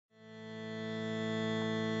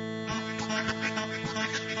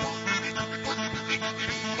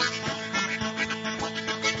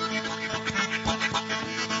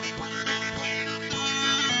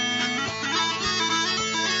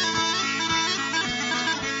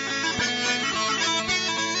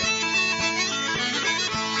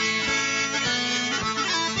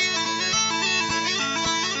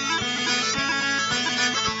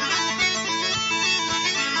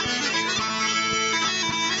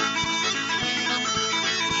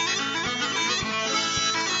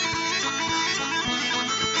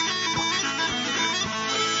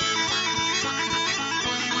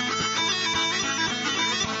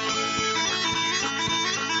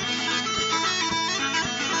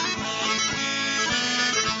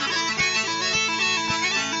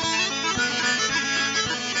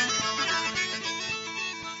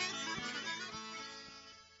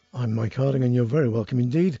Mike Harding, and you're very welcome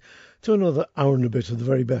indeed to another hour and a bit of the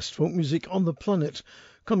very best folk music on the planet,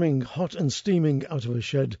 coming hot and steaming out of a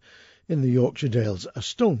shed in the Yorkshire Dales, a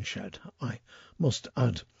stone shed, I must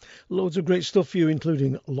add. Loads of great stuff for you,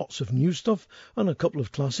 including lots of new stuff and a couple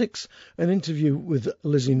of classics, an interview with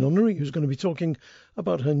Lizzie Nunnery, who's going to be talking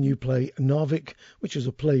about her new play Narvik, which is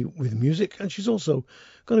a play with music, and she's also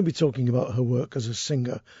going to be talking about her work as a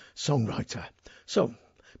singer-songwriter. So,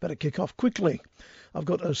 better kick off quickly. I've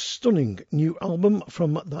got a stunning new album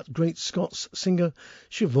from that great Scots singer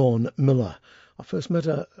Siobhan Miller. I first met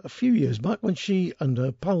her a few years back when she and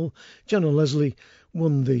her pal Jenna Leslie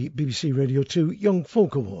won the BBC Radio 2 Young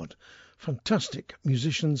Folk Award. Fantastic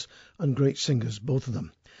musicians and great singers, both of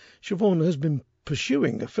them. Siobhan has been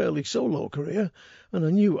pursuing a fairly solo career, and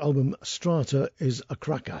her new album Strata is a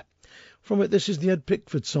cracker. From it, this is the Ed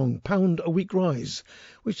Pickford song, Pound a Week Rise,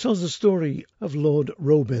 which tells the story of Lord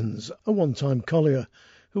Robins, a one-time collier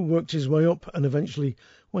who worked his way up and eventually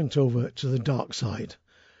went over to the dark side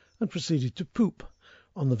and proceeded to poop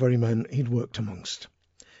on the very men he'd worked amongst.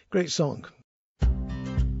 Great song.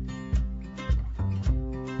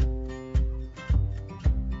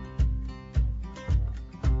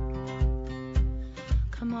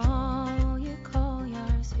 Come all you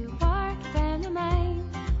colliers who work down the main,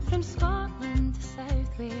 from Scotland to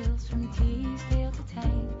South Wales, from Teesdale to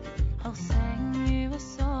Tyne, I'll sing you a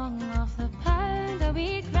song of the pound a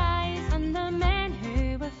week rise and the men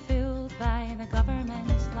who were fooled by the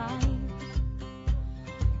government's lies.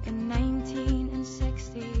 In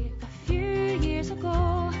 1960, a few years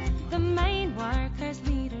ago, the mine workers'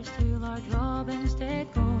 leaders to Lord Robins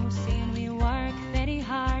did go, saying we work very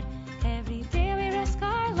hard, every day we risk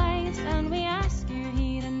our lives, and we ask you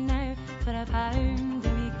here and now for a pound a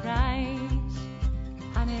week rise.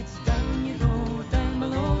 And it's down you go, down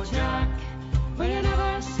below Jack, where you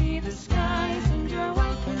never see the skies, and you're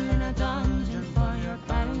working in a dungeon for your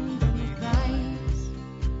pound a week rise.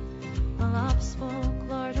 Well, up spoke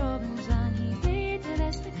Lord Robins and he made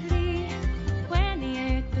this decree: when the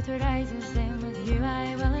output rises, then with you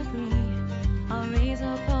I will agree. I'll raise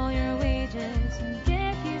up all your wages and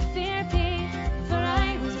give you fair pay, for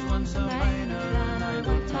I was once a miner and I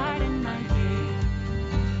worked hard in my day.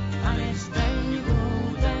 And it's down you go,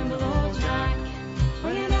 down below Jack,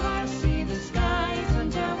 where you never see the skies,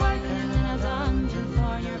 and you're working in a dungeon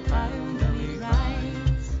for your pound a week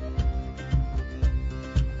rise.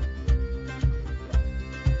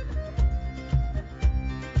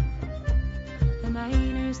 The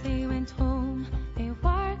miners, they went home, they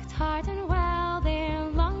worked hard and well, their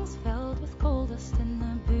lungs filled with coal dust in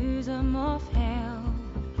the bosom of hell.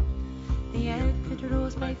 The output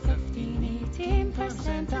rose by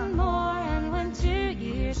 15-18% and more, and when 2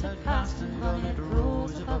 years had passed and when it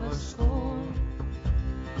rose above a score,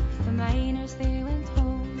 the miners, they went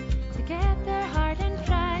home to get their hard-earned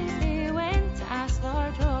prize. They went to ask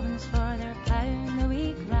Lord Robins for their pound a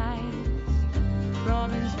week rise.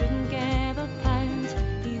 Robins wouldn't give a pound,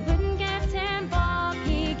 he wouldn't give 10 bob,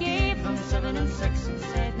 he gave them 7 and 6 and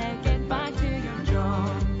said, now get back to your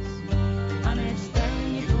jobs. And it's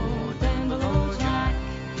down you go, down below Jack,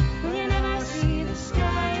 where you never see the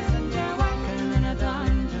skies, and you're working in a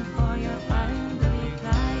dungeon for your pound a week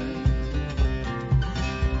rise.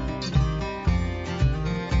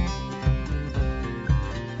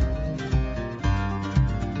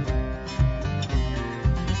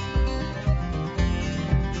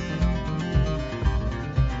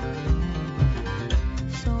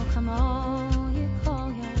 So come all you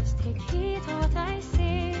colliers, take heed to what I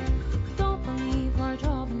say. Don't believe Lord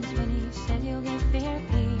Robins when he said you'll get fair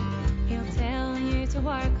pay. He'll tell you to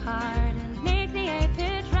work hard and make the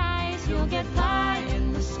output rise. You'll get pie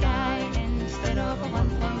in the sky instead of a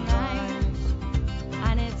one-thing rise.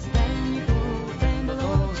 And it's down you go, down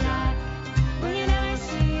below Jack, where you never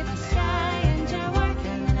see the sky, and you're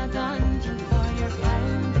working in a dungeon for your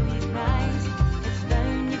pound a week rise. It's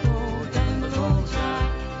down you go, down below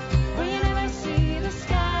Jack, where you never see the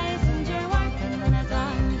skies, and you're working in a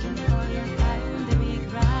dungeon for your pound a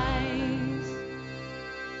week rise.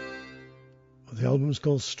 The album's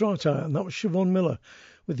called Strata, and that was Siobhan Miller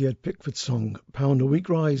with the Ed Pickford song Pound a Week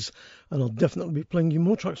Rise, and I'll definitely be playing you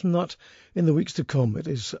more tracks from that in the weeks to come. It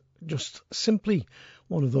is just simply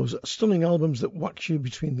one of those stunning albums that whacks you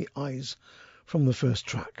between the eyes from the first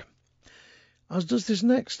track. As does this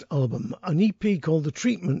next album, an EP called the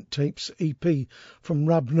Treatment Tapes EP from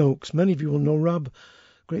Rab Noakes. Many of you will know Rab,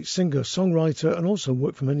 great singer, songwriter, and also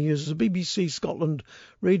worked for many years as a BBC Scotland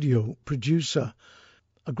radio producer.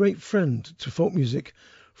 A great friend to folk music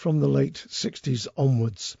from the late 60s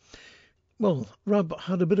onwards. Well, Rab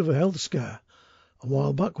had a bit of a health scare a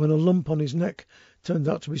while back when a lump on his neck turned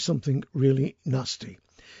out to be something really nasty.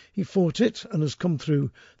 He fought it and has come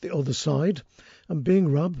through the other side, and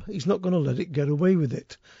being Rab, he's not going to let it get away with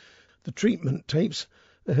it. The Treatment Tapes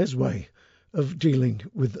are his way of dealing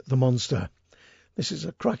with the monster. This is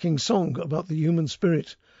a cracking song about the human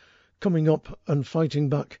spirit coming up and fighting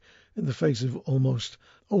back in the face of almost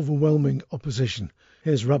overwhelming opposition.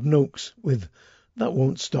 Here's Rab Noakes with That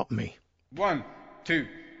Won't Stop Me. 1, 2,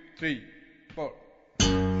 3, 4.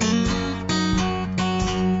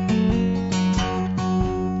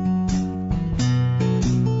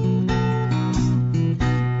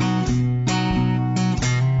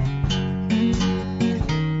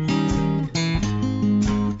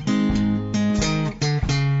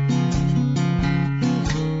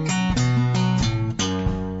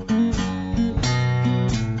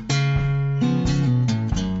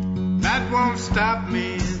 Stop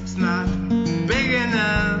me, it's not big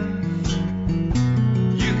enough.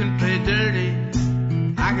 You can play dirty,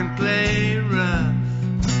 I can play rough.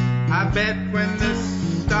 I bet when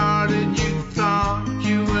this started you thought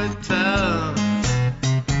you were tough.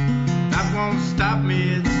 That won't stop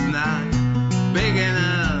me, it's not big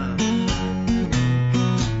enough.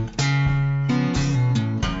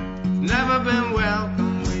 Never been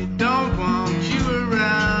welcome, we don't want you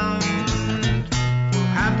around. We'll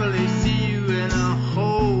happily see you in a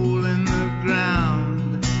hole in the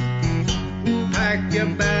ground. Pack your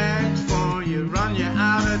bags for you, run you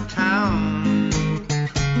out of town.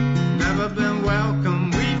 Never been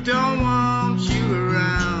welcome, we don't want you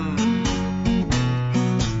around.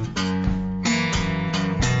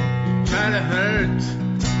 You try to hurt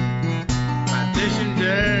by dishing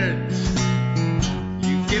dirt.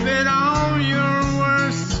 You give it all your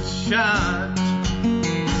worst shot.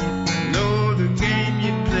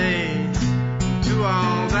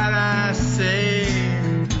 All that I say,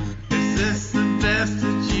 is this the best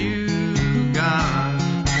that you got?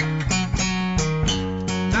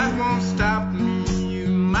 That won't stop me, you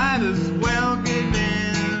might as well give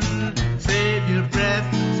in. Save your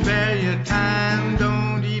breath, spare your time,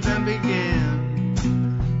 don't even begin.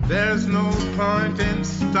 There's no point in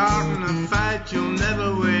starting a fight you'll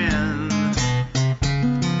never win.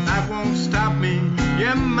 That won't stop me,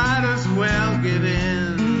 you might as well give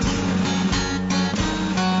in.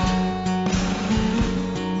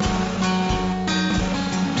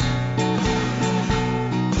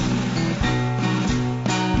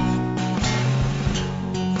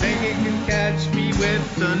 Catch me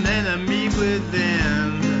with an enemy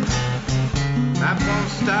within. That won't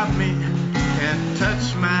stop me, can't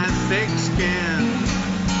touch my thick skin.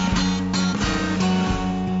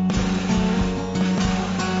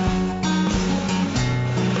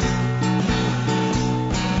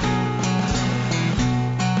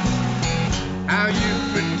 How you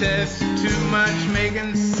protest too much,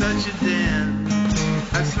 making such a din.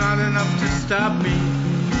 That's not enough to stop me,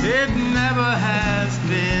 it never has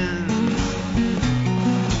been.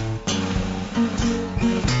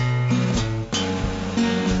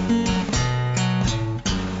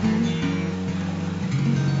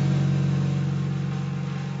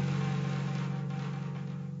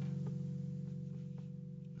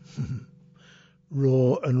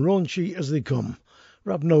 Raw and raunchy as they come.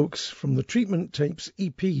 Rab Noakes from the Treatment Tapes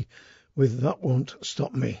EP with That Won't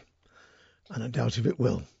Stop Me. And I doubt if it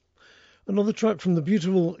will. Another track from the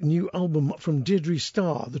beautiful new album from Deirdre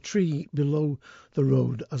Starr, The Tree Below the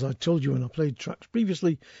Road. As I told you when I played tracks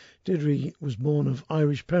previously, Deirdre was born of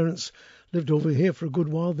Irish parents, lived over here for a good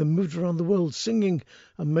while, then moved around the world singing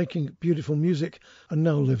and making beautiful music, and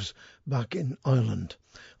now lives back in Ireland.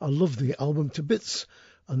 I love the album to bits,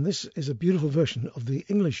 and this is a beautiful version of the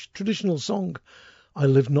English traditional song, I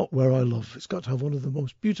Live Not Where I Love. It's got to have one of the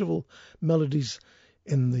most beautiful melodies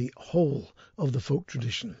in the whole of the folk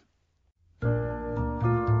tradition.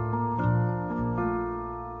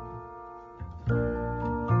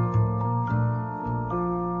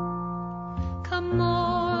 Come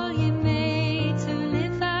all ye maids who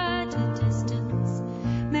live at a distance,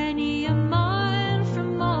 many a mile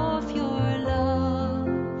from off your love.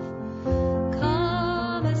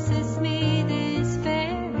 Come assist me this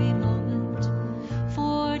very moment,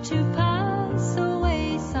 for to pass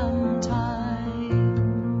away some time.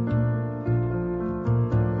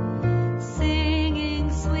 Singing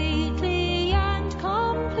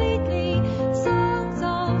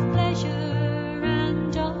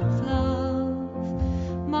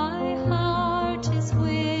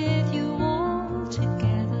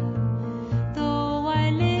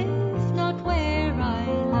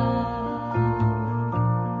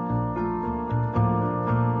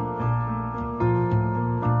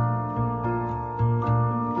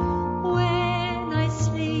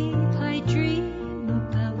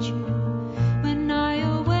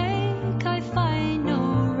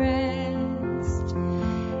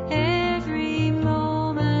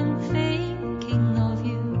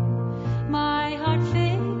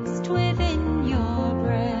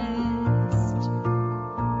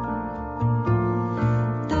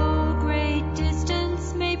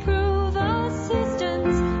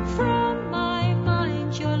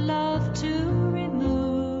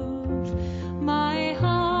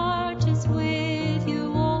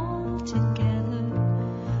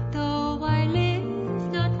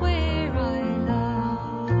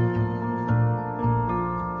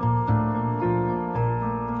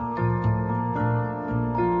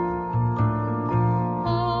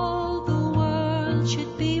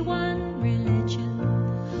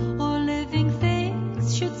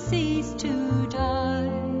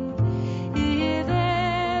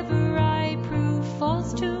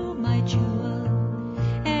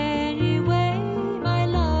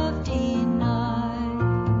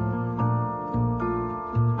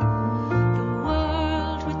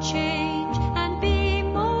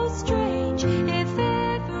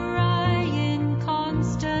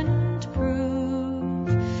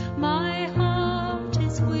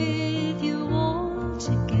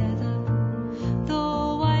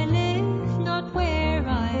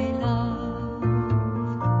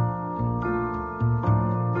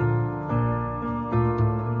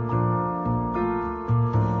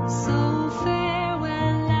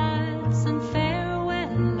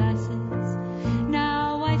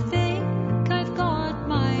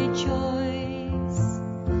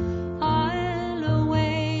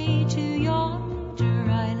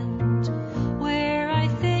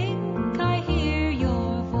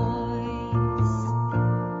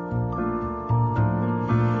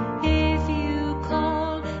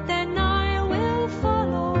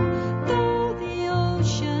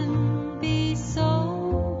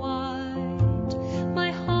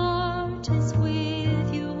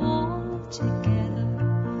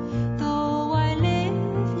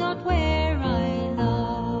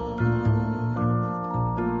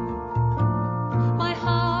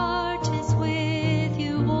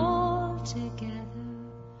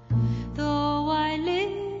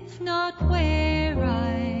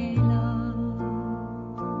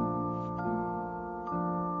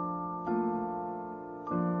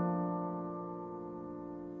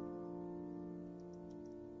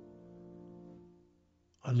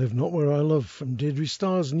I Live Not Where I Love from Deirdre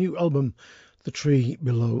Starr's new album, The Tree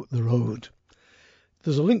Below the Road.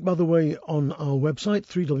 There's a link, by the way, on our website,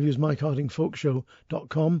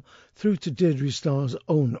 3wsmikehardingfolkshow.com, through to Deirdre Starr's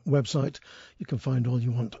own website. You can find all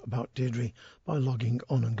you want about Deirdre by logging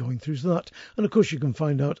on and going through to that. And, of course, you can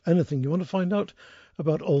find out anything you want to find out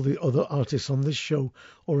about all the other artists on this show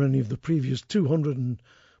or any of the previous 200 and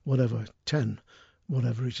whatever, 10,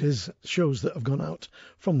 whatever it is, shows that have gone out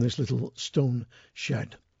from this little stone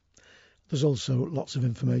shed. There's also lots of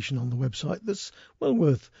information on the website that's well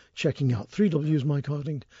worth checking out,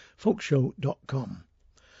 3wsmikehardingfolkshow.com.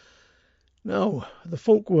 Now, the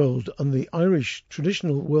folk world, and the Irish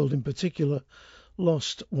traditional world in particular,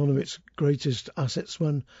 lost one of its greatest assets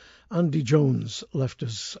when Andy Jones left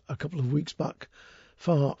us a couple of weeks back,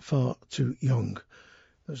 far, far too young.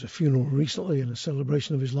 There was a funeral recently and a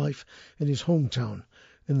celebration of his life in his hometown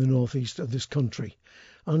in the northeast of this country.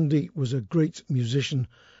 Andy was a great musician.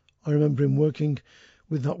 I remember him working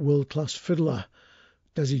with that world-class fiddler,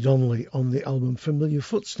 Desi Donnelly, on the album Familiar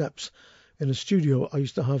Footsteps in a studio I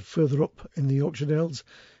used to have further up in the Yorkshire Dales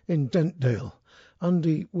in Dentdale.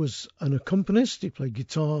 Andy was an accompanist. He played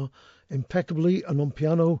guitar impeccably, and on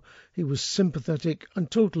piano he was sympathetic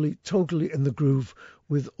and totally in the groove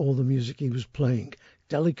with all the music he was playing.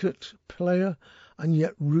 Delicate player and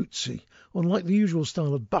yet rootsy. Unlike the usual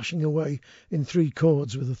style of bashing away in three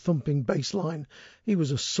chords with a thumping bass line, he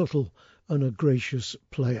was a subtle and a gracious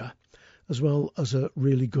player, as well as a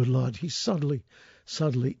really good lad. He's sadly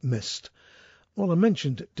missed. Well, I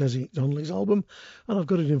mentioned Desi Donnelly's album, and I've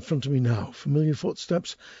got it in front of me now. Familiar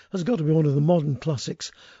Footsteps has got to be one of the modern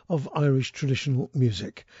classics of Irish traditional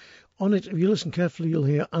music. On it, if you listen carefully, you'll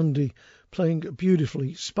hear Andy playing a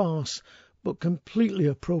beautifully sparse but completely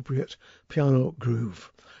appropriate piano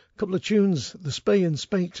groove. A couple of tunes, The Spey and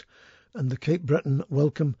Spate and the Cape Breton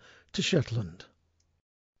Welcome to Shetland.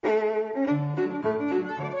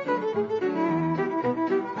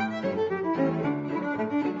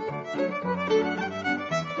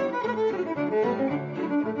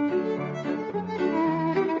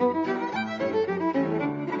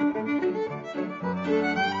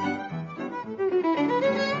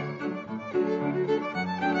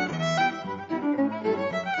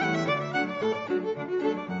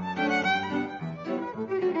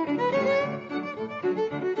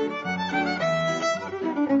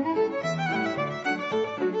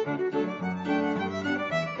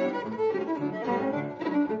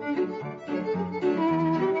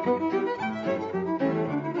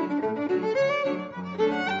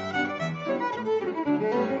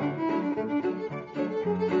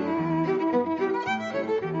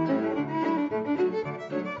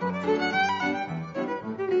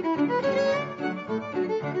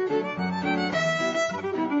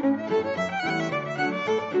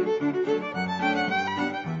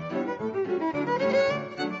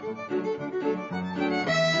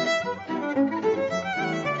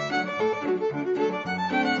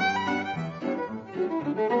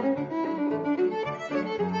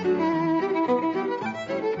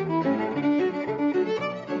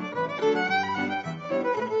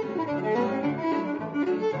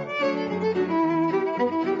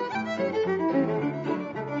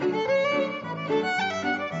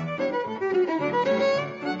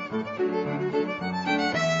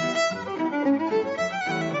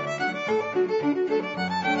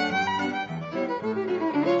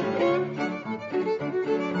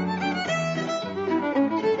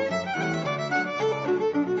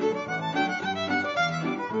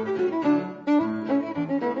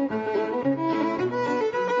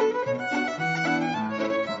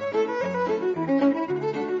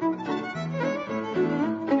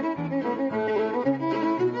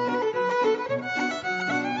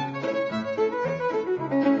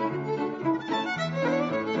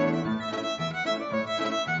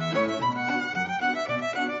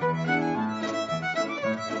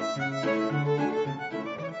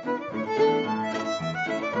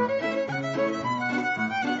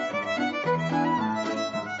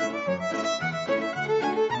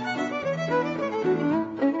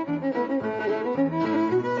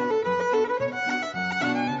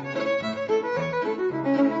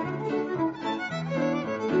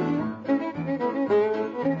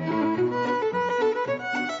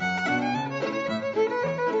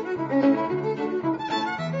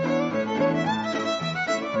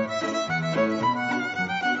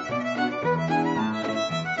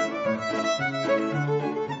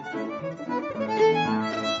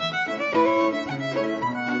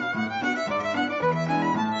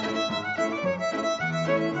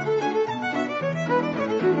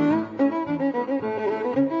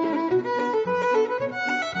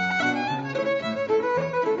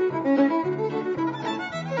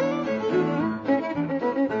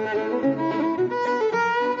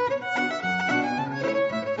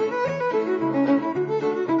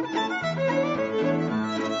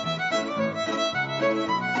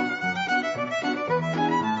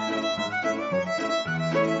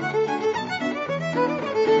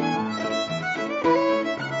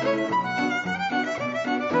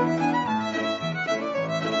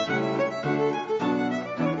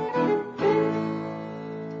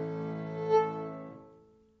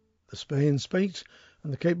 the Spey and Spate,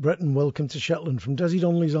 and the Cape Breton Welcome to Shetland from Desi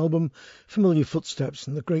Donnelly's album Familiar Footsteps,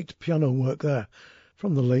 and the great piano work there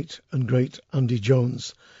from the late and great Andy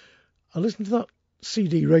Jones. I listened to that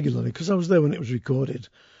CD regularly because I was there when it was recorded,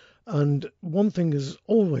 and one thing has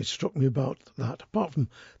always struck me about that, apart from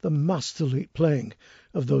the masterly playing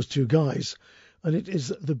of those two guys, and it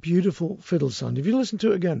is the beautiful fiddle sound. If you listen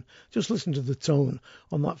to it again, just listen to the tone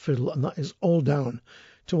on that fiddle, and that is all down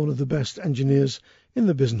to one of the best engineers in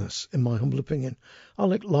the business, in my humble opinion,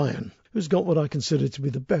 Alec Lyon, who's got what I consider to be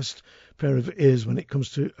the best pair of ears when it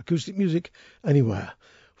comes to acoustic music anywhere.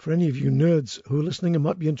 For any of you nerds who are listening and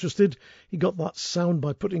might be interested, he got that sound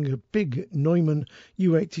by putting a big Neumann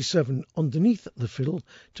U87 underneath the fiddle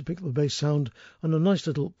to pick up the bass sound, and a nice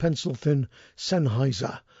little pencil-thin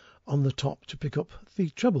Sennheiser on the top to pick up the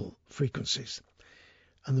treble frequencies.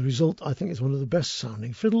 And the result, I think, is one of the best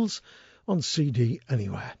sounding fiddles on CD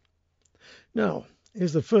anywhere. Now,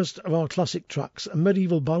 here's the first of our classic tracks, a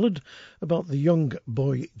medieval ballad about the young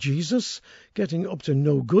boy Jesus getting up to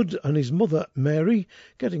no good, and his mother Mary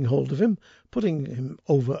getting hold of him, putting him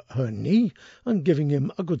over her knee and giving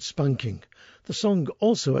him a good spanking. The song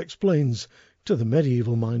also explains, to the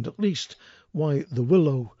medieval mind at least, why the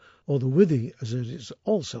willow, or the withy as it is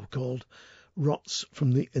also called, rots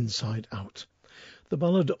from the inside out. The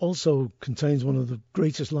ballad also contains one of the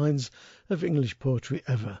greatest lines of English poetry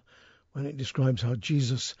ever, when it describes how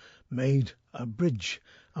Jesus made a bridge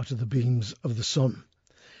out of the beams of the sun.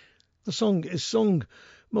 The song is sung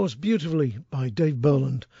most beautifully by Dave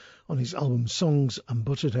Burland on his album Songs and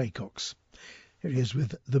Buttered Haycocks. Here he is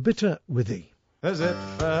with The Bitter Withy. As it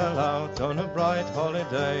fell out on a bright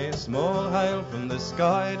holiday, small hail from the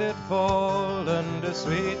sky did fall, and a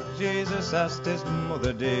sweet Jesus asked his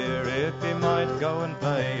mother dear if he might go and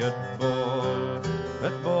play at ball.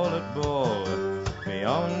 At ball, at ball. Me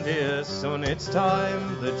own dear son, it's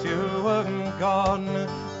time that you were gone,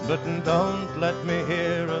 but don't let me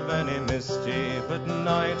hear of any mischief at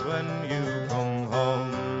night when you come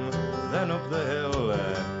home. Then up the hill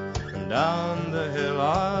and down the hill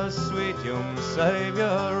our sweet young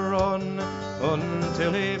Saviour run,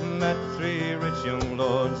 until he met three rich young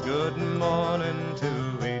lords. Good morning to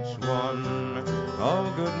each one.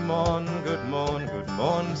 Oh, good morn, good morn, good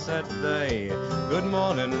morn, said they. Good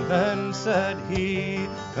morning, then, said he.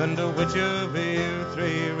 And which of you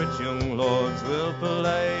three rich young lords will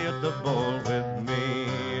play at the ball with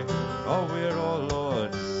me? Oh, we're all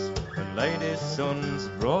lords and ladies' sons,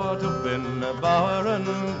 brought up in a bower and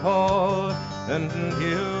hall, and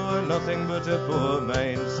you are nothing but a poor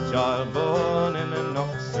maid's child, born in an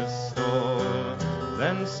ox's stall.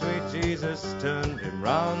 Then sweet Jesus turned him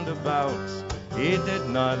round about. He did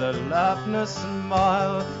neither laugh nor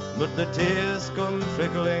smile, but the tears come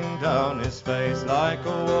trickling down his face like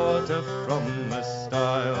a water from a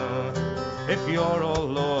stile. If you're all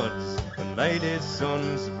lords and ladies'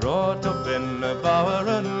 sons, brought up in a bower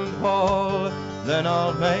and hall, then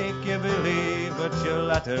I'll make you believe at your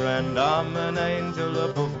latter end I'm an angel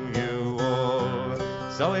above you all.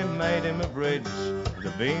 So he made him a bridge,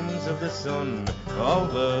 the beams of the sun,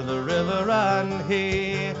 over the river, and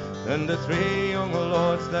he and the three young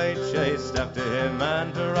lords they chased after him,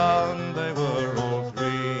 and around they were all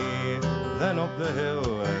three. Then up the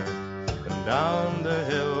hill and down the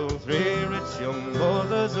hill three rich young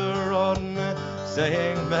mothers run,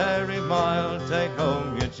 saying, Mary mild, take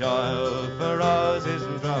home your child, for ours is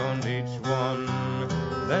drowned each one.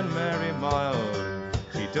 Then Mary mild,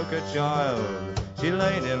 she took a child, she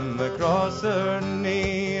laid him across her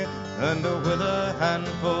knee, and with a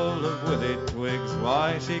handful of withy twigs,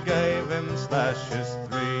 why, she gave him slashes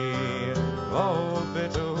 3. Oh,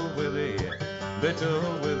 bitter withy,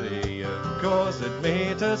 caused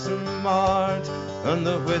me to smart, and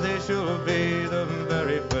the withy shall be the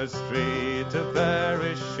very first tree to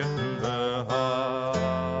perish in the heart.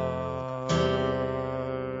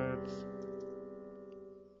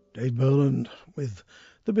 Dave Burland with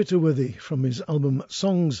The Bitter Withy from his album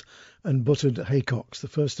Songs and Buttered Haycocks, the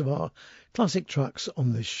first of our classic tracks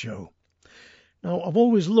on this show. Now, I've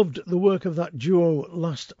always loved the work of that duo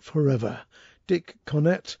Last Forever. Dick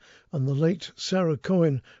Cornett and the late Sarah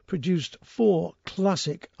Cohen produced 4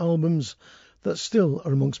 classic albums that still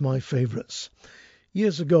are amongst my favourites.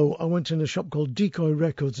 Years ago, I went in a shop called Decoy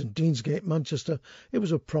Records in Deansgate, Manchester. It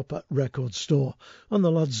was a proper record store, and the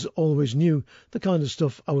lads always knew the kind of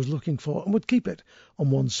stuff I was looking for and would keep it on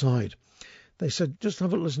one side. They said, just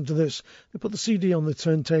have a listen to this. They put the CD on the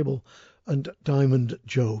turntable, and Diamond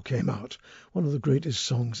Joe came out, one of the greatest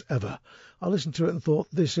songs ever. I listened to it and thought,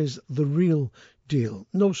 this is the real deal.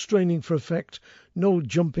 No straining for effect, no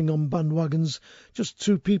jumping on bandwagons, just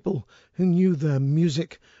two people who knew their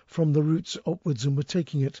music from the roots upwards and were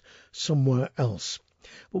taking it somewhere else.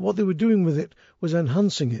 But what they were doing with it was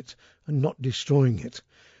enhancing it and not destroying it.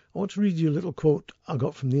 I want to read you a little quote I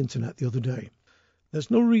got from the internet the other day.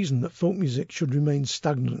 There's no reason that folk music should remain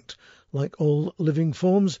stagnant. Like all living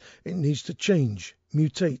forms, it needs to change,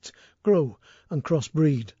 mutate, grow and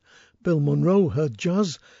crossbreed. Bill Monroe heard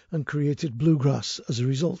jazz and created bluegrass as a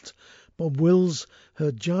result. Bob Wills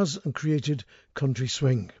heard jazz and created country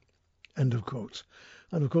swing. End of quote.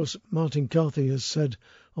 And of course, Martin Carthy has said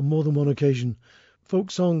on more than one occasion,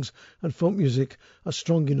 folk songs and folk music are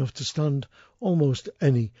strong enough to stand almost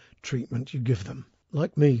any treatment you give them.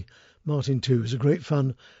 Like me, Martin too is a great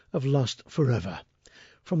fan of Last Forever.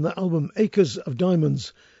 From the album Acres of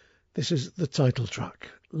Diamonds, this is the title track.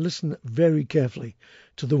 Listen very carefully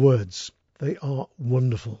to the words. They are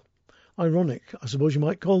wonderful. Ironic, I suppose you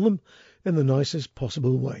might call them, in the nicest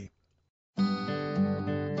possible way.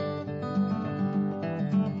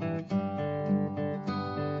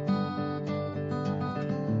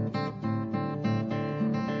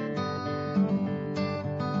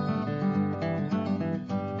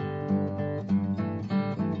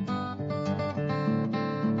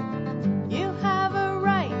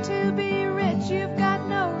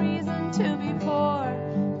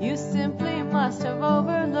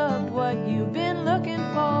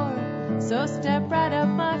 So step right up,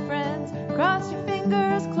 my friends, cross your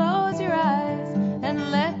fingers, close your eyes, and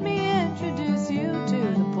let me introduce you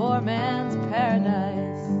to the poor man's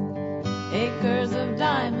paradise. Acres of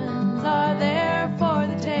diamonds are there for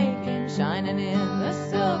the taking, shining in the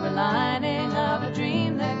silver lining of a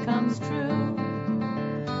dream that comes true.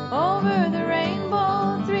 Over the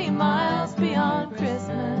rainbow, 3 miles beyond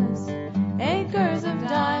Christmas, acres of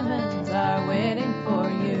diamonds are waiting for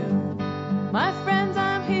you. My friends,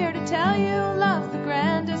 I'm here to tell you love's the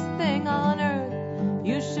grandest thing on earth.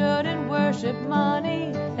 You shouldn't worship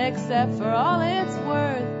money except for all it's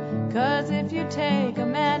worth. 'Cause if you take a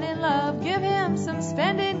man in love, give him some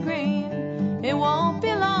spending green, it won't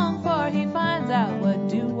be long before he finds out what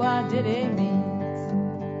do-I-did-it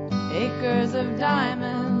means. Acres of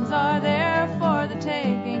diamonds are there for the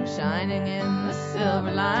taking, shining in the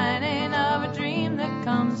silver lining of a dream that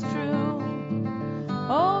comes true.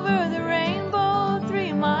 Over the rainbow,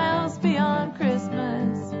 3 miles beyond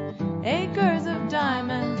Christmas, acres of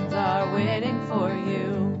diamonds are waiting for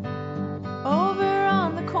you. Over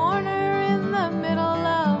on the corner in the middle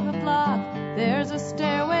of the block, there's a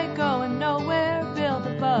stairway going nowhere, built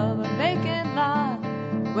above a vacant lot,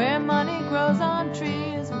 where money grows on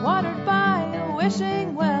trees, watered by a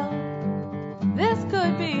wishing well. This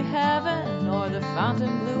could be heaven or the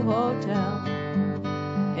Fontainebleau Hotel.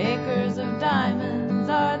 Acres of diamonds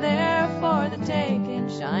are there for the taking,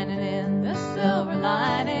 shining in the silver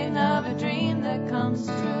lining of a dream that comes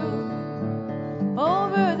true.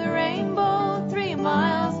 Over the rainbow, 3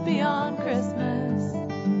 miles beyond Christmas,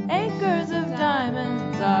 acres of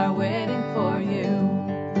diamonds are waiting for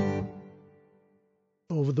you.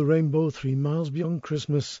 Over the rainbow, 3 miles beyond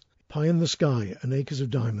Christmas, pie in the sky and acres of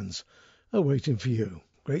diamonds are waiting for you.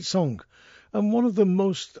 Great song. And one of the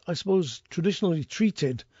most, I suppose, traditionally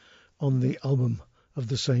treated on the album of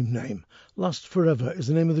the same name. Last Forever is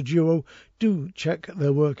the name of the duo. Do check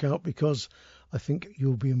their work out because I think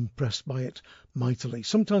you'll be impressed by it mightily.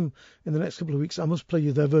 Sometime in the next couple of weeks I must play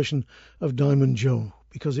you their version of Diamond Joe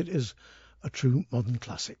because it is a true modern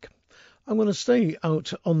classic. I'm going to stay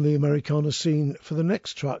out on the Americana scene for the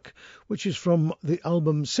next track, which is from the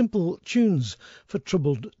album Simple Tunes for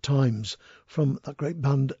Troubled Times from that great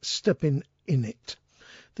band Steppin' In It.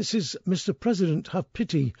 This is Mr. President, Have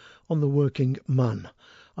Pity on the Working Man.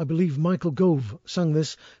 I believe Michael Gove sang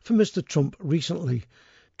this for Mr. Trump recently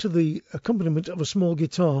to the accompaniment of a small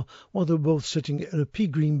guitar while they were both sitting in a pea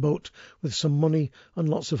green boat with some money and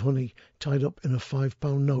lots of honey tied up in a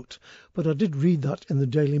 £5 note. But I did read that in the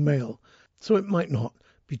Daily Mail, so it might not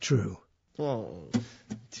be true. 1,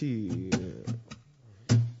 2...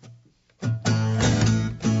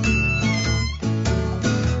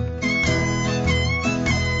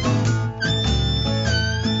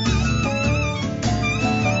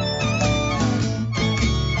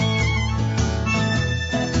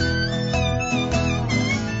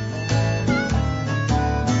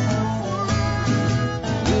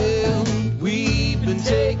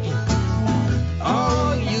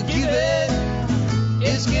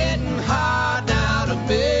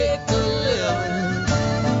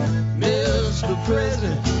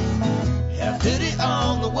 have pity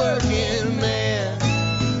on the working man.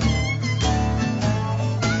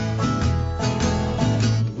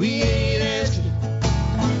 We ain't asking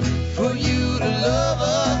for you to love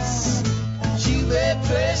us, but you may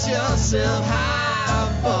place yourself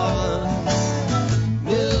high above us.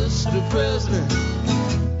 Mr. President,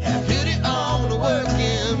 have pity on the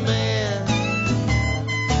working man.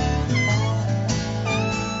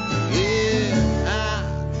 Yeah,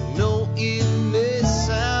 I know it may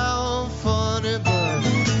sound funny, but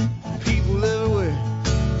people everywhere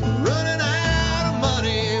running out of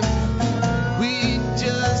money. We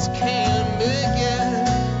just can't make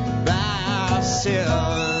it by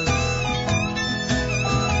ourselves.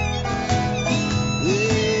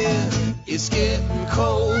 Yeah, it's getting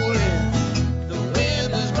cold and the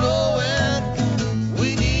wind is blowing.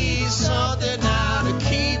 We need something now to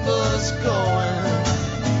keep us going.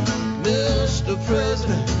 Mr.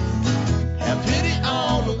 President, have pity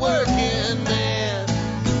on the working man.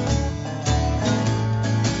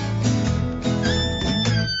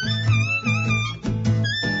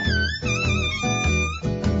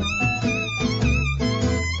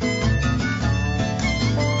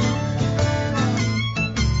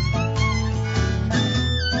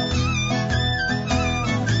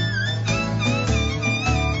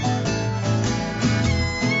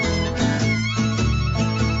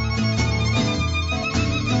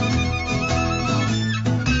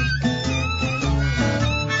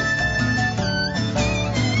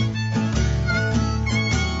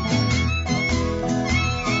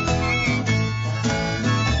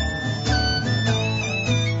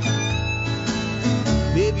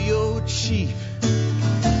 Maybe you're cheap,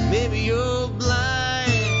 maybe you're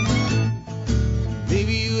blind,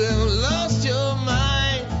 maybe you have lost your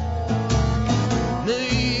mind,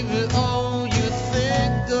 maybe all you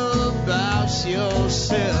think about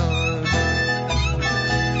yourself.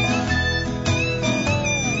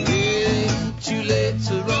 Yeah, too late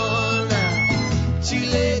to run out, too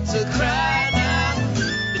late to cry now.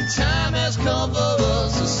 The time has come for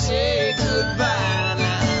us to say goodbye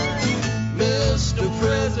now. Mr.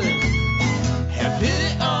 President, have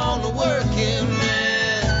pity on the working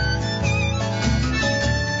man.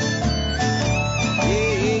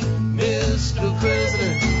 Hey, Mr.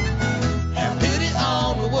 President, have pity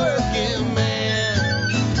on the working man.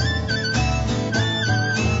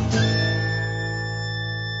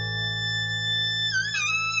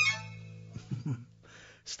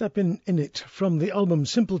 Stepping in it from the album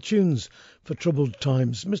Simple Tunes for Troubled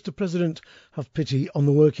Times. Mr. President, have pity on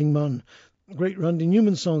the working man. Great Randy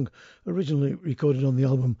Newman song, originally recorded on the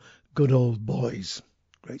album Good Old Boys.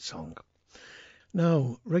 Great song.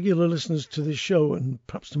 Now, regular listeners to this show and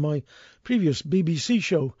perhaps to my previous BBC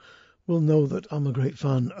show will know that I'm a great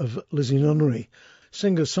fan of Lizzie Nunnery,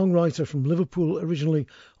 singer-songwriter from Liverpool, originally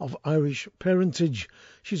of Irish parentage.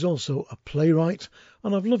 She's also a playwright,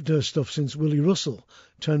 and I've loved her stuff since Willie Russell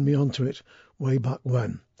turned me onto it way back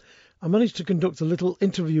when. I managed to conduct a little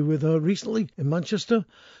interview with her recently in Manchester,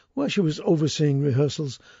 where she was overseeing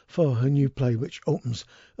rehearsals for her new play, which opens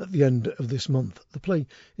at the end of this month. The play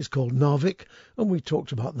is called Narvik, and we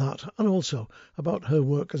talked about that and also about her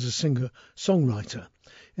work as a singer-songwriter.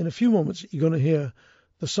 In a few moments, you're going to hear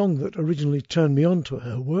the song that originally turned me on to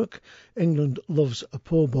her work, England Loves a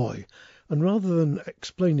Poor Boy. And rather than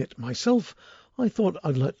explain it myself, I thought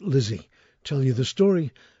I'd let Lizzie tell you the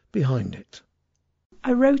story behind it.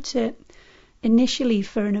 I wrote it initially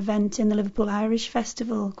for an event in the Liverpool Irish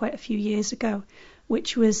Festival quite a few years ago,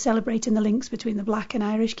 which was celebrating the links between the Black and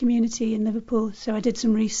Irish community in Liverpool. So I did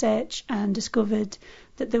some research and discovered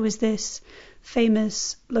that there was this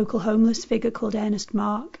famous local homeless figure called Ernest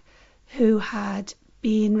Mark, who had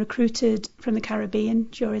been recruited from the Caribbean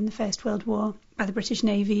during the First World War by the British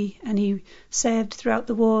Navy, and he served throughout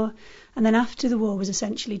the war, and then after the war was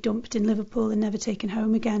essentially dumped in Liverpool and never taken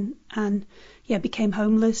home again, and became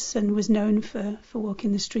homeless and was known for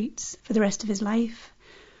walking the streets for the rest of his life.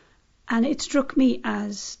 And it struck me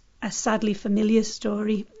as a sadly familiar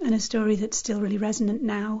story, and a story that's still really resonant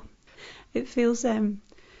now. It feels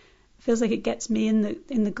like it gets me in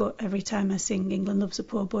the gut every time I sing England Loves a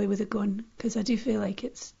Poor Boy with a Gun, because I do feel like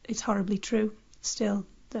it's horribly true still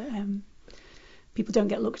that people don't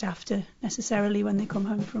get looked after necessarily when they come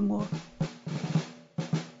home from war.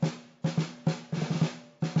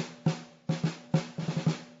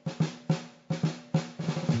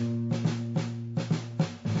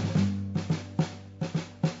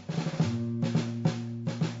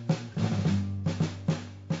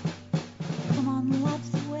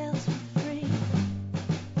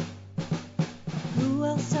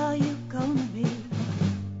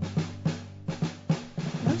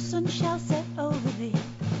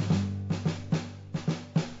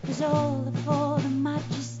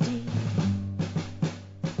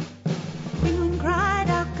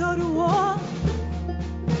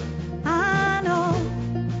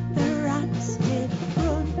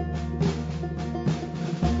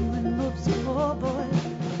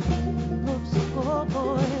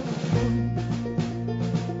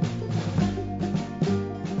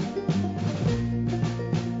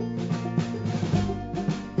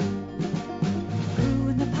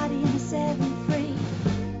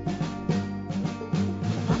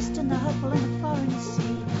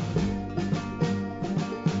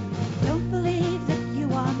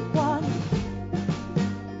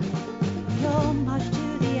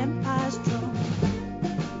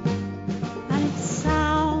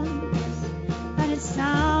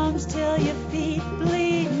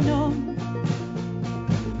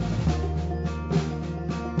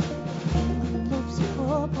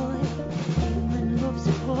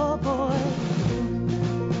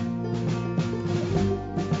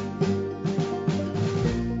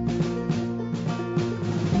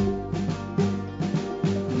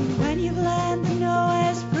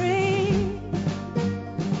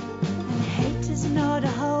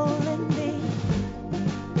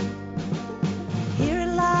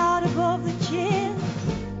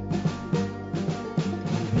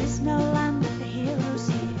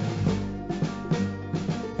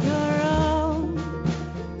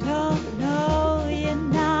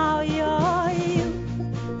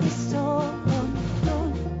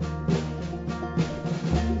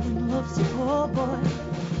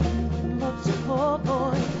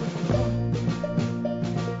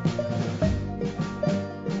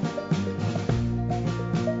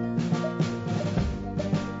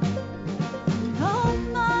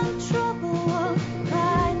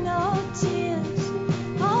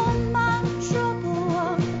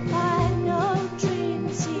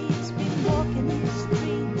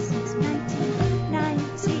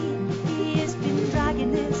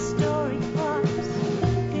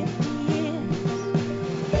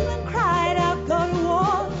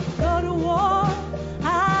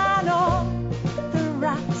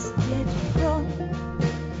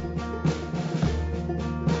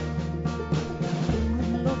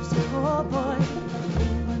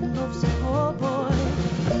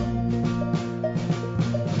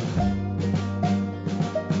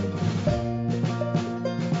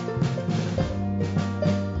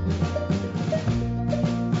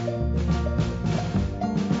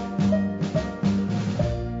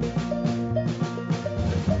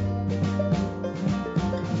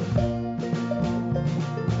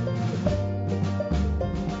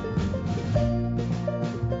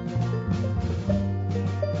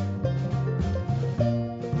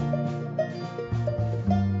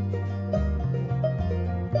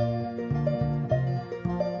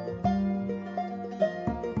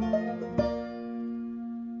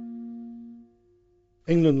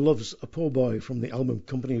 England Loves a Poor Boy from the album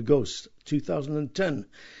Company of Ghosts, 2010.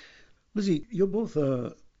 Lizzie, you're both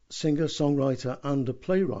a singer, songwriter and a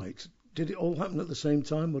playwright. Did it all happen at the same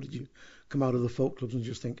time, or did you come out of the folk clubs and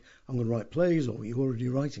just think, I'm going to write plays, or were you already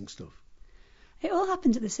writing stuff? It all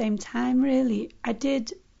happened at the same time, really. I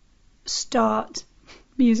did start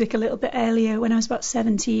music a little bit earlier. When I was about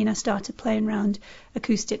 17, I started playing around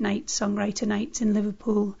acoustic nights, songwriter nights in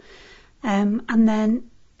Liverpool. And then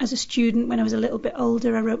as a student, when I was a little bit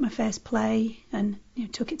older, I wrote my first play and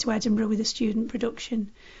took it to Edinburgh with a student production.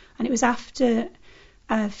 And it was after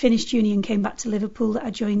I finished uni and came back to Liverpool that I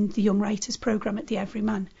joined the Young Writers programme at the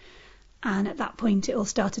Everyman. And at that point, it all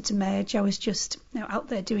started to merge. I was just out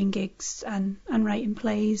there doing gigs and writing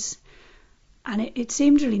plays. And it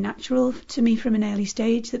seemed really natural to me from an early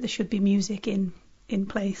stage that there should be music in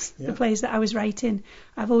plays, the plays that I was writing.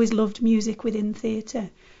 I've always loved music within theatre.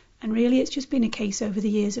 And really, it's just been a case over the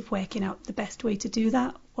years of working out the best way to do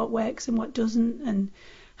that, what works and what doesn't, and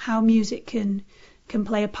how music can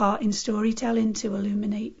play a part in storytelling to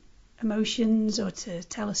illuminate emotions or to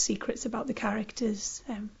tell us secrets about the characters.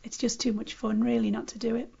 It's just too much fun, really, not to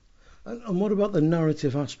do it. And what about the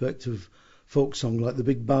narrative aspect of folk song, like the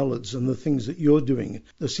big ballads and the things that you're doing?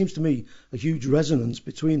 There seems to me a huge resonance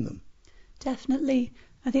between them. Definitely.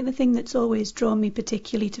 I think the thing that's always drawn me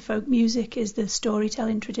particularly to folk music is the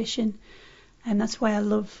storytelling tradition. And that's why I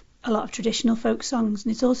love a lot of traditional folk songs.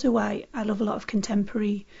 And it's also why I love a lot of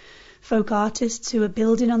contemporary folk artists who are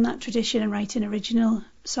building on that tradition and writing original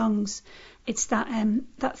songs. It's that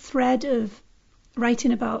thread of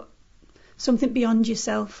writing about something beyond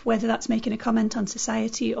yourself, whether that's making a comment on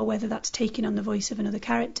society or whether that's taking on the voice of another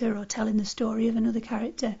character or telling the story of another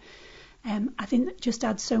character. I think that just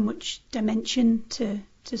adds so much dimension to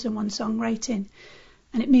someone's songwriting.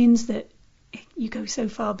 And it means that you go so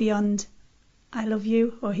far beyond I love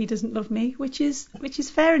you or he doesn't love me, which is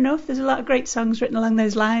fair enough. There's a lot of great songs written along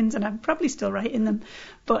those lines and I'm probably still writing them.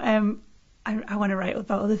 But I want to write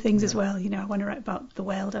about other things as well. I want to write about the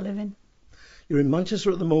world I live in. You're in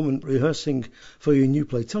Manchester at the moment rehearsing for your new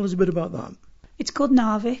play. Tell us a bit about that. It's called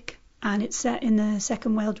Narvik and it's set in the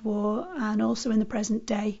Second World War and also in the present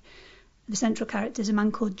day. The central character is a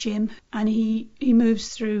man called Jim and he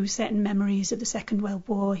moves through certain memories of the Second World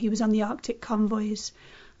War. He was on the Arctic convoys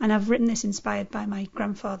and I've written this inspired by my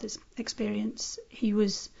grandfather's experience. He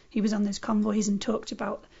was on those convoys and talked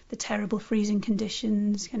about the terrible freezing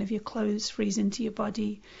conditions, kind of your clothes freezing to your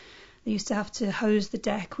body. They used to have to hose the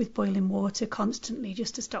deck with boiling water constantly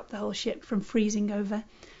just to stop the whole ship from freezing over.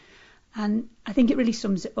 And I think it really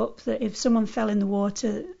sums it up that if someone fell in the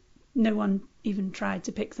water, no one even tried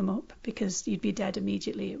to pick them up because you'd be dead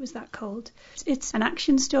immediately. It was that cold. It's an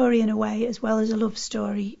action story in a way as well as a love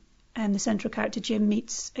story. And the central character Jim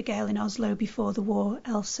meets a girl in Oslo before the war,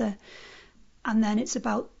 Elsa. And then it's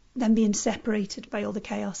about them being separated by all the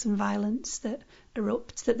chaos and violence that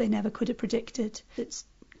erupts that they never could have predicted. It's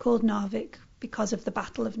called Narvik because of the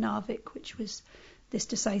Battle of Narvik, which was this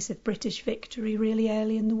decisive British victory really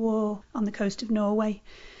early in the war on the coast of Norway,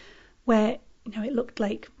 where it looked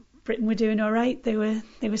like Britain were doing all right. They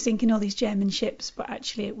were sinking all these German ships, but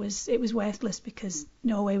actually it was worthless because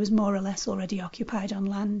Norway was more or less already occupied on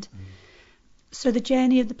land. So the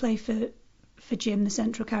journey of the play for Jim, the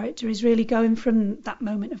central character, is really going from that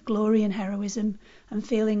moment of glory and heroism and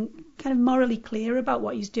feeling kind of morally clear about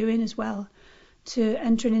what he's doing as well, to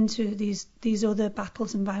entering into these other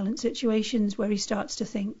battles and violent situations where he starts to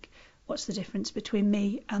think, what's the difference between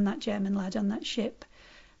me and that German lad on that ship?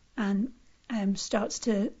 And starts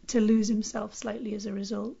to lose himself slightly as a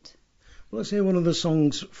result. Well, let's hear one of the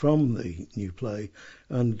songs from the new play,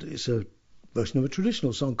 and it's a version of a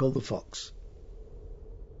traditional song called The Fox.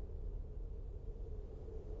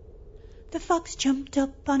 The fox jumped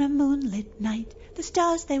up on a moonlit night. The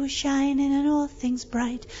stars they were shining and all things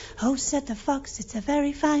bright. Oh, said the fox, it's a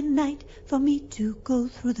very fine night for me to go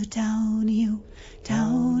through the town-o,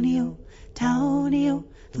 town-o, town-o,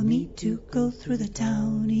 for me to go through the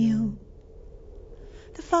town-o.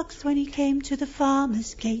 The fox, when he came to the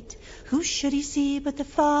farmer's gate, who should he see but the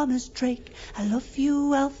farmer's drake? I love you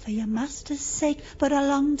well for your master's sake, but I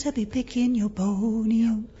long to be picking your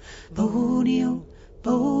bonio, bonio,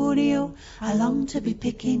 bonio. I long to be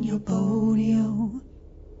picking your bonio.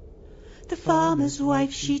 The farmer's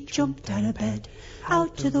wife, she jumped out of bed.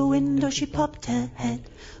 Out to the window she popped her head.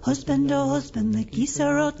 Husband, oh husband, the geese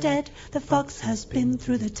are all dead. The fox has been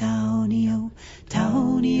through the town-o,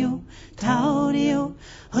 town-o, town-o.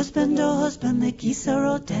 Husband, oh husband, the geese are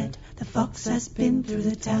all dead. The fox has been through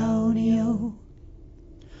the town-o.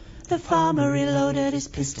 The farmer reloaded his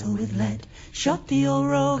pistol with lead, shot the old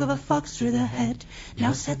rogue of a fox through the head.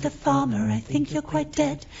 Now said the farmer, I think you're quite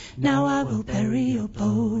dead. Now I will bury your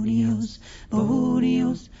bonios,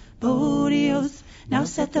 bonios, bonios. Now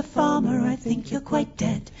said the farmer, I think you're quite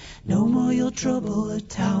dead. No more you'll trouble the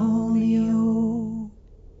town-o.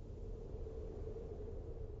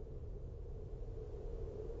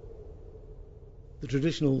 The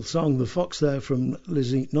traditional song The Fox there from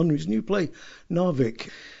Lizzie Nunnery's new play, Narvik.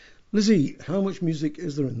 Lizzie, how much music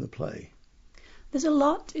is there in the play? There's a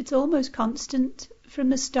lot. It's almost constant from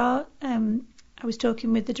the start. I was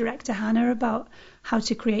talking with the director, Hannah, about how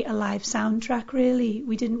to create a live soundtrack, really.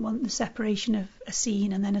 We didn't want the separation of a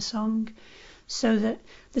scene and then a song. So that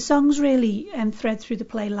the songs really thread through the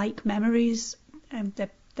play like memories.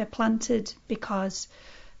 They're planted because,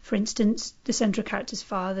 for instance, the central character's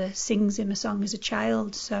father sings him a song as a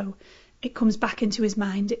child, so it comes back into his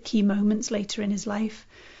mind at key moments later in his life.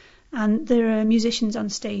 And there are musicians on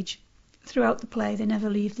stage throughout the play. They never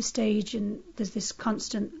leave the stage, and there's this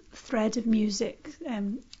constant thread of music,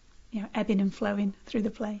 ebbing and flowing through the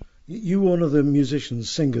play. You were one of the musicians,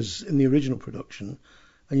 singers in the original production,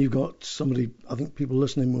 and you've got somebody I think people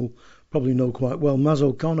listening will probably know quite well, Maz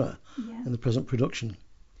O'Connor, in the present production.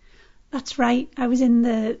 That's right. I was in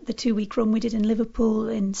the 2-week run we did in Liverpool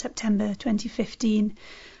in September 2015,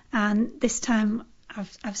 and this time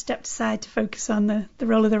I've stepped aside to focus on the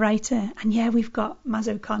role of the writer. And we've got Maz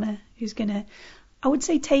O'Connor, who's going to, I would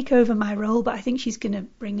say, take over my role, but I think she's going to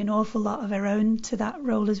bring an awful lot of her own to that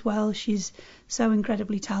role as well. She's so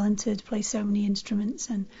incredibly talented, plays so many instruments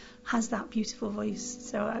and has that beautiful voice.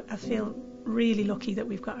 So I feel really lucky that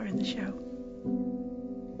we've got her in the show.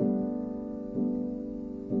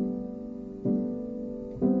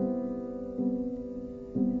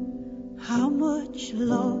 How much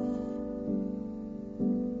love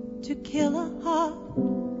to kill a heart?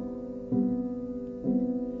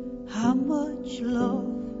 How much love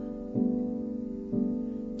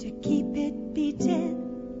to keep it beating?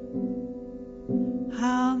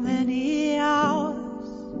 How many hours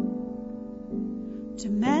to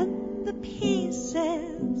mend the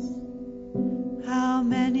pieces? How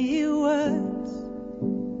many words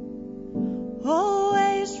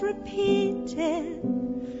always repeated?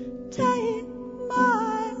 Take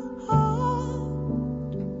my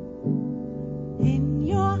heart in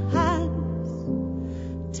your hands.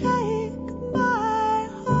 Take my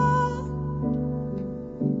heart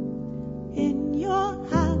in your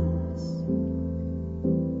hands.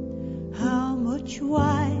 How much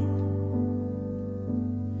wine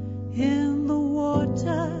in the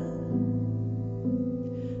water?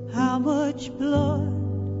 How much blood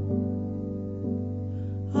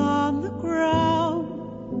on the ground?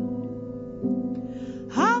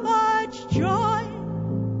 How much joy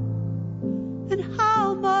and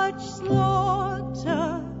how much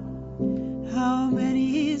slaughter? How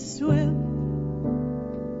many swim?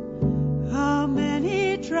 How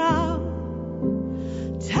many drown?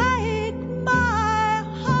 Take my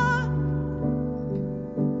heart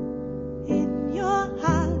in your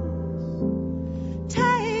hands.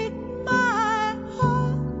 Take my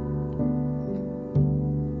heart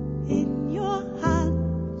in your hands.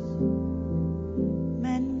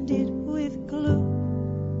 Mend it with glue,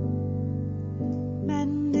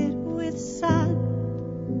 mend it with sand,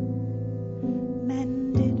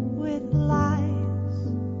 mend it with lies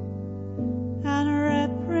and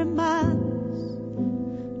reprimands,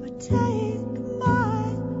 but take my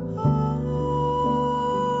heart,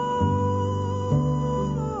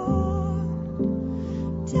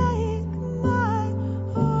 take my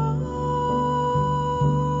heart, take my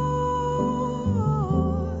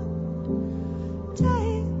heart,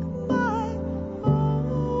 take my heart.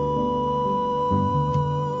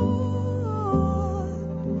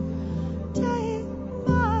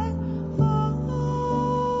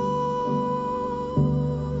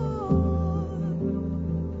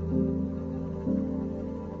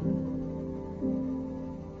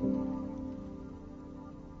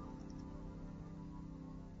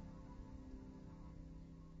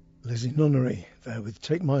 Lizzie Nunnery there with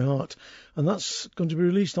Take My Heart, and that's going to be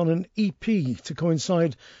released on an EP to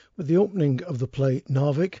coincide with the opening of the play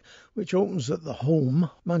Narvik, which opens at the Home,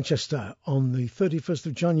 Manchester, on the 31st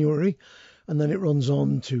of January, and then it runs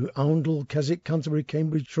on to Oundle, Keswick, Canterbury,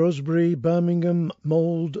 Cambridge, Shrewsbury, Birmingham,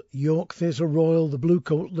 Mould, York Theatre Royal, the Blue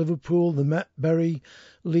Coat, Liverpool, the Met, Bury,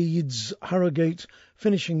 Leeds, Harrogate,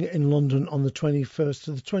 finishing in London on the 21st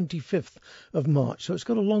to the 25th of March. So it's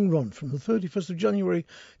got a long run from the 31st of January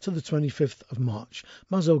to the 25th of March.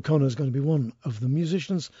 Maz O'Connor is going to be one of the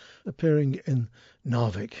musicians appearing in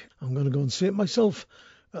Narvik. I'm going to go and see it myself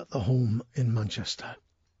at the Home in Manchester.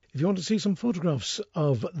 If you want to see some photographs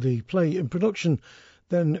of the play in production,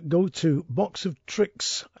 then go to Box of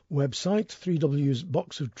Tricks website, 3W's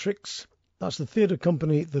Box of Tricks. That's the theatre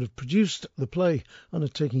company that have produced the play and are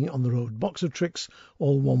taking it on the road. Box of Tricks,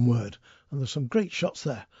 all one word. And there's some great shots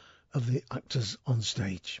there of the actors on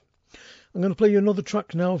stage. I'm going to play you another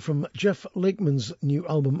track now from Jeff Lakeman's new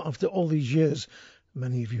album, After All These Years.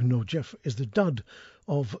 Many of you know Jeff is the dad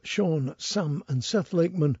of Sean, Sam and Seth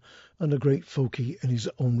Lakeman, and a great folkie in his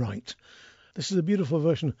own right. This is a beautiful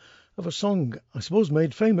version of a song, I suppose,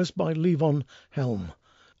 made famous by Levon Helm,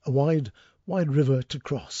 A Wide, Wide River to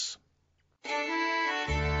Cross.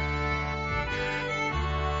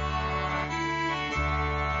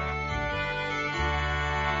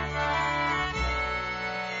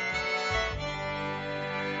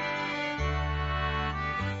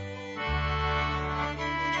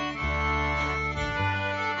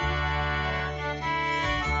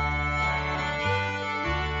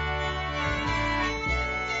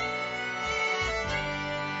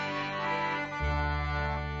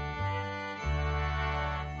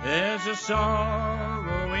 There's a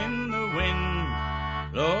sorrow in the wind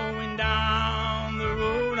blowing down the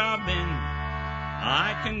road I've been.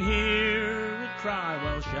 I can hear it cry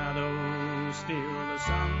while shadows steal the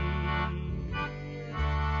sun.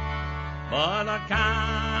 But I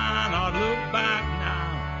cannot look back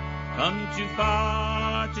now, come too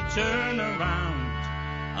far to turn around,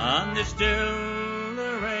 and there's still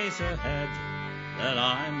a race ahead that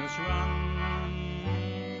I must run.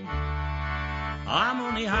 I'm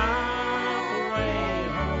only halfway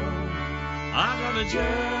home, I've got a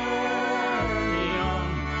journey on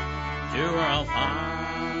to where I'll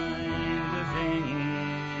find the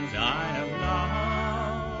things I have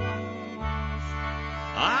lost.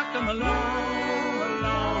 I come along a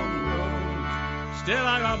long road, still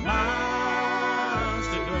I got miles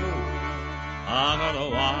to go. I got a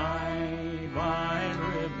wide, wide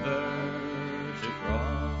river to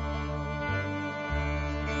cross.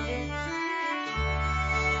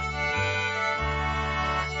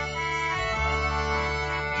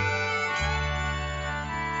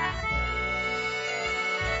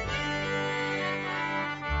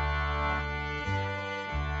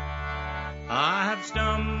 I have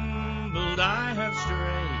stumbled, I have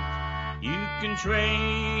strayed. You can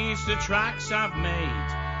trace the tracks I've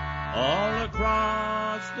made all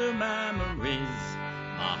across the memories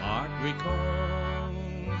my heart recalls.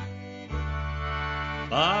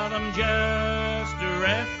 But I'm just a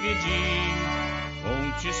refugee.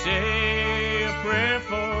 Won't you say a prayer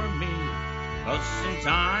for me? 'Cause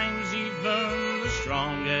sometimes even the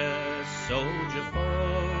strongest soldier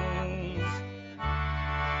falls.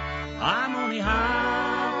 I'm only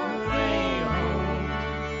halfway home,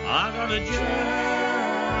 I got a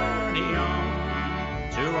journey on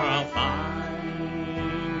to where I'll find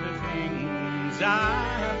the things I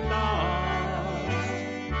have lost.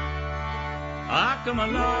 I come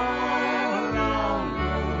along a long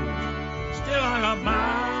road, still I got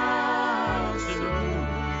miles to go.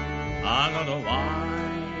 I got a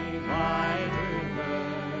wide, wide river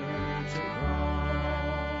to cross.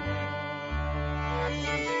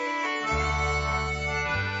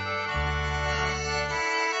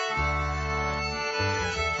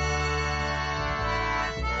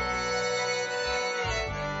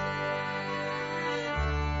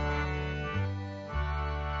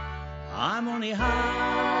 I'm only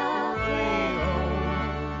halfway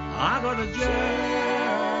home, I got a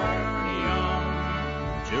journey on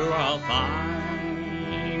to where I'll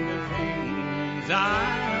find the things I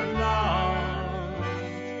have lost.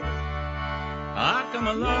 I come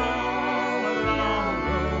along a long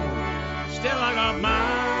road, still I got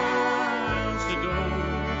miles to go.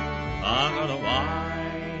 I got a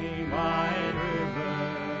wide, wide river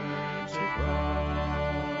to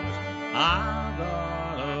cross. I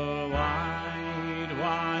got a wide,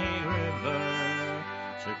 wide river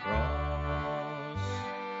to cross.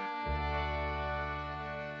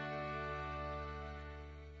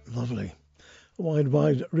 Lovely. A wide,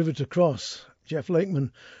 wide river to cross. Jeff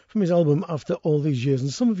Lakeman from his album After All These Years.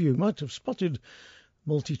 And some of you might have spotted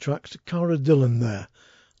multi-tracked Cara Dillon there,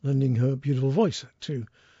 lending her beautiful voice to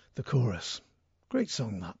the chorus. Great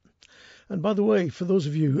song, that. And by the way, for those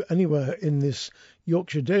of you anywhere in this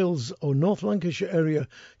Yorkshire Dales or North Lancashire area,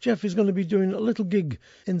 Jeff is going to be doing a little gig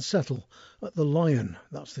in Settle at the Lion.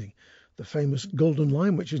 That's the famous Golden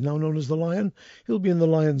Lion, which is now known as the Lion. He'll be in the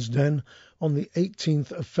Lion's Den on the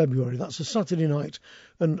 18th of February. That's a Saturday night,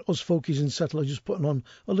 and us folkies in Settle are just putting on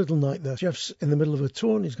a little night there. Jeff's in the middle of a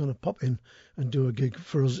tour, and he's going to pop in and do a gig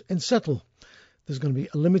for us in Settle. There's going to be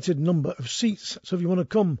a limited number of seats, so if you want to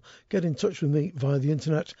come, get in touch with me via the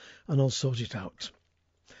internet, and I'll sort it out.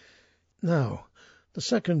 Now, the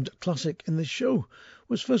second classic in this show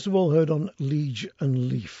was first of all heard on Liege and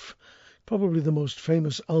Leaf, probably the most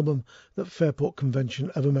famous album that Fairport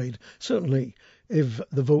Convention ever made, certainly if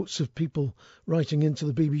the votes of people writing into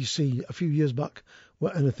the BBC a few years back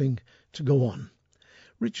were anything to go on.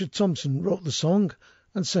 Richard Thompson wrote the song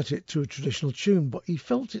and set it to a traditional tune, but he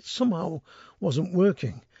felt it somehow wasn't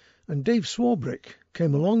working, and Dave Swarbrick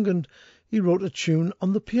came along and he wrote a tune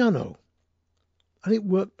on the piano, and it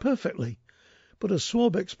worked perfectly. But as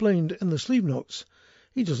Swarb explained in the sleeve notes,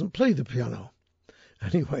 he doesn't play the piano.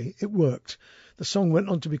 Anyway, it worked. The song went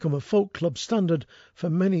on to become a folk club standard for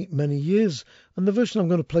many, many years, and the version I'm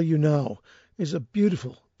going to play you now is a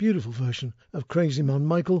beautiful, beautiful version of Crazy Man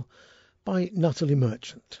Michael by Natalie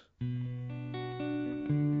Merchant.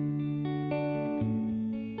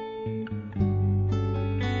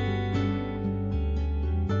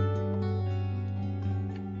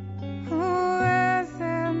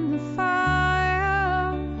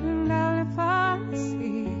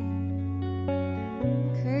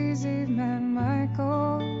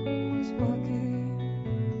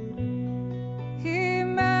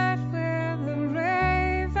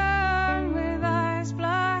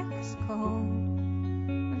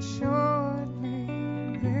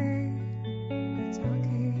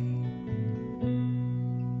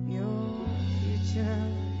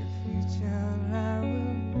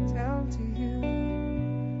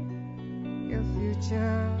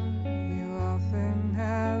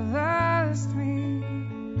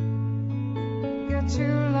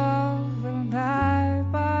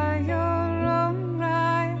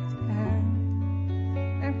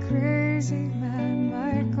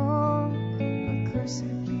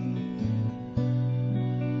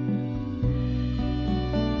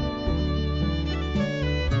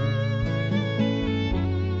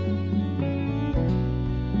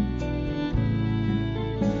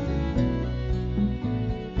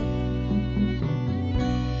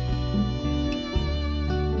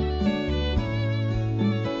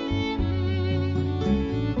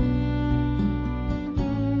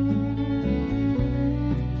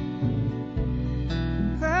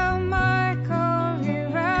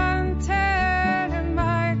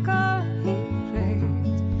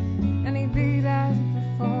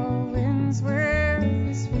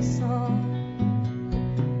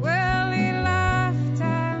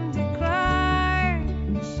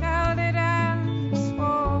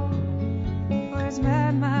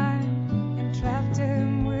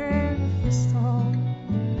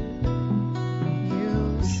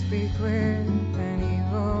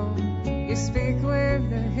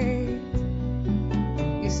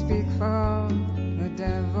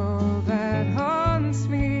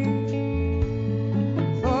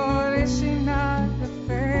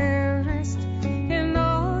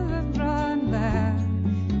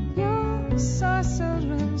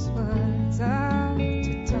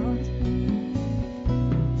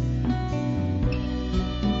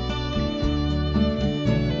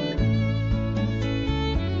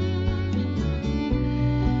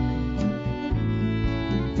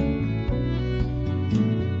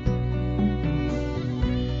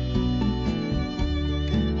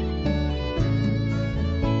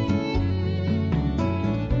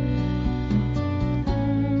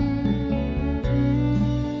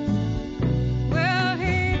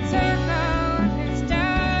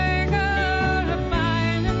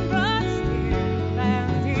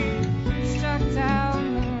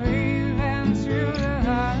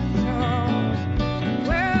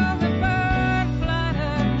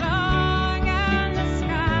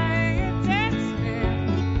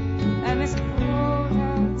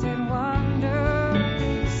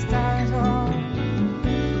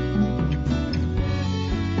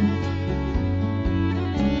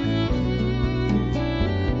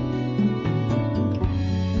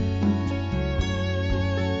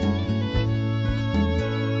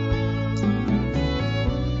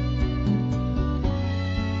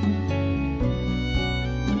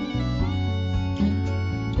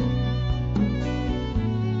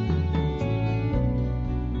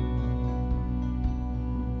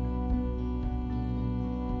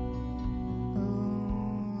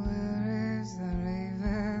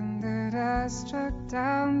 struck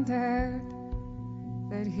down dead,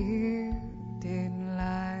 that he did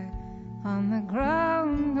lie on the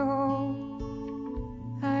ground. Oh,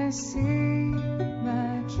 I see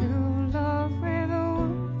my true love with a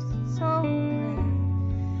wound so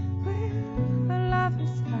red, with a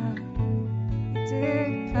lover's heart he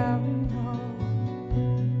did pound.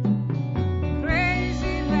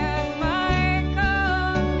 Crazy man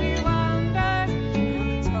Michael, he wanders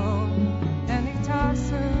untold, and he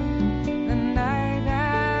tosses the night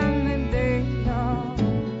and the day.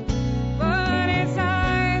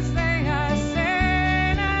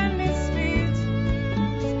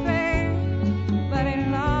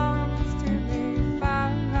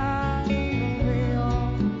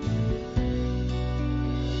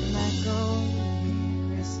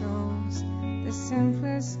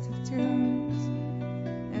 simplest of tunes,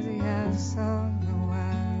 as he has sung the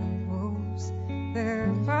wild wolves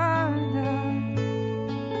their pardon.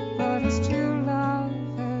 But his true love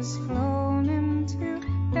has flown into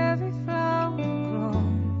every flower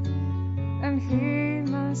grown, and he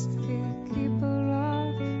must be a keeper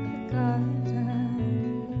of the garden.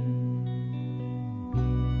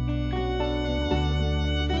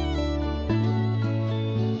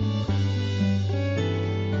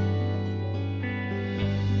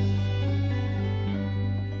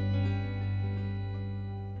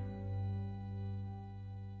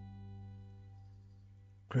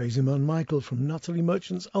 Crazy Man Michael from Natalie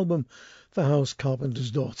Merchant's album The House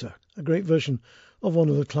Carpenter's Daughter, a great version of one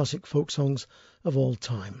of the classic folk songs of all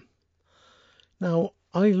time. Now,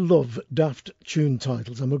 I love daft tune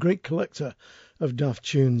titles. I'm a great collector of daft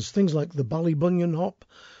tunes, things like the Ballybunion Hop,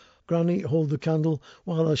 Granny Hold the Candle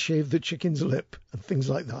While I Shave the Chicken's Lip, and things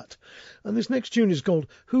like that. And this next tune is called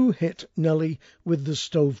Who Hit Nellie with the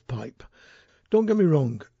Stovepipe? Don't get me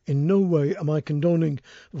wrong, in no way am I condoning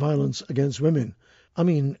violence against women. I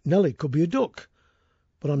mean, Nellie could be a duck,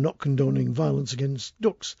 but I'm not condoning violence against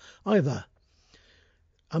ducks either.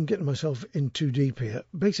 I'm getting myself in too deep here.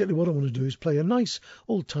 Basically, what I want to do is play a nice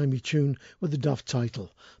old-timey tune with a daft title.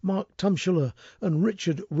 Mark Tamshula and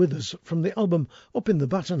Richard Withers from the album Up in the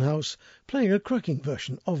Batten House, playing a cracking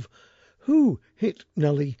version of Who Hit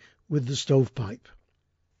Nellie with the Stovepipe?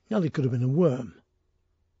 Nellie could have been a worm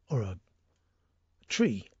or a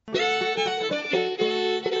tree.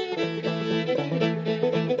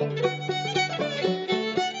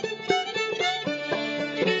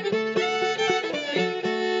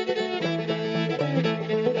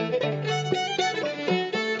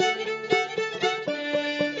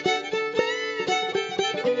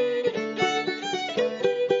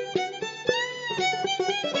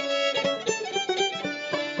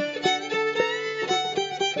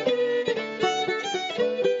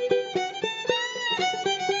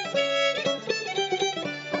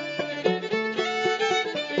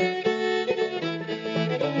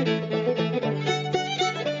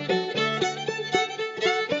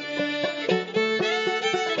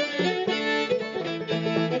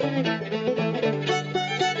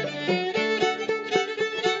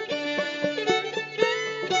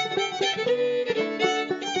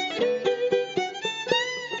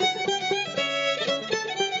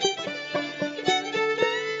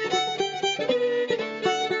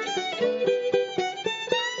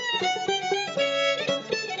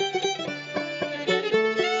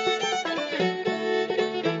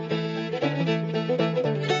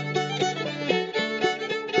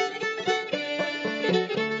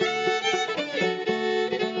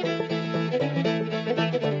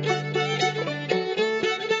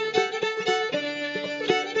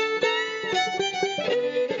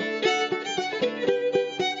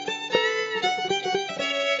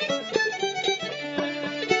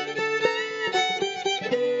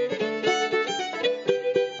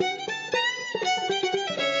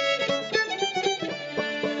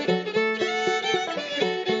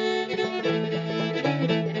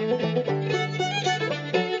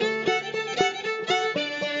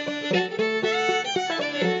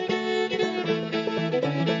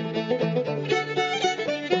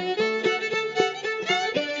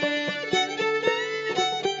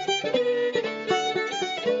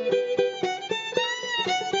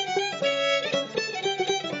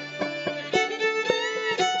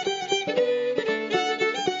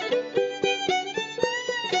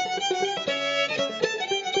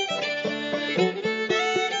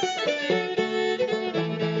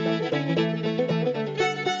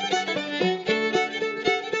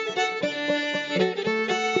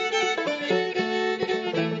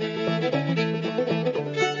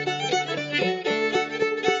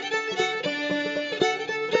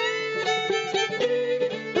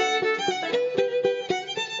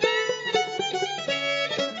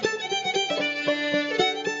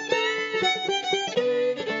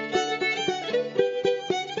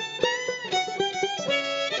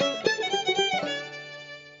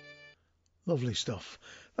 Lovely stuff.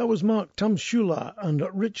 That was Mark Tamshula and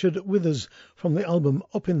Richard Withers from the album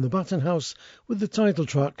Up in the Batten House with the title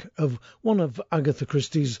track of one of Agatha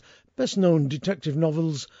Christie's best-known detective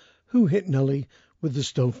novels, Who Hit Nellie with the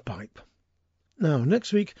Stovepipe. Now,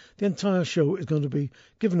 next week, the entire show is going to be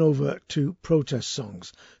given over to protest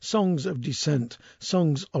songs, songs of dissent,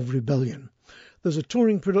 songs of rebellion. There's a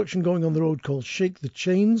touring production going on the road called Shake the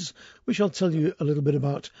Chains, which I'll tell you a little bit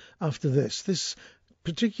about after this. This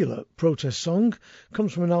particular protest song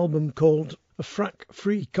comes from an album called A Frack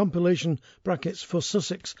Free Compilation (for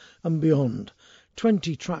Sussex and Beyond).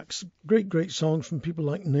 20 tracks, great songs from people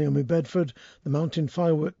like Naomi Bedford, the Mountain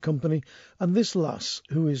Firework Company, and this lass,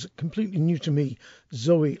 who is completely new to me,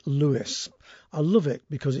 Zoe Lewis. I love it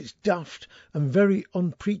because it's daft and very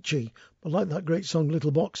unpreachy, but like that great song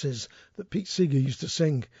Little Boxes that Pete Seeger used to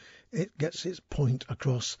sing, it gets its point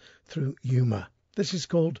across through humour. This is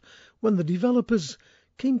called When the Developers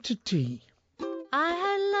Came to Tea. I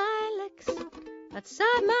had lilacs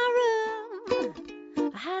outside my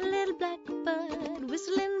room. I had a little blackbird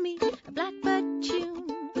whistling me a blackbird tune.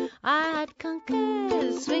 I had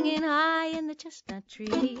conkers swinging high in the chestnut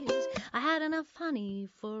trees. I had enough honey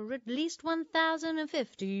for at least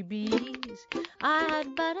 1,050 bees. I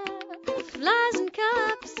had butterflies and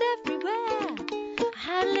cups everywhere. I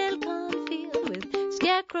had a little cornfield with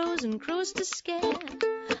scarecrows and crows to scare.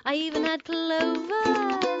 I even had clover,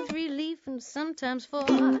 3-leaf and sometimes 4.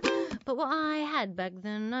 But what I had back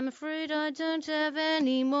then, I'm afraid I don't have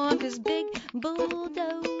any more. 'Cause big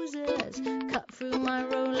bulldozers cut through my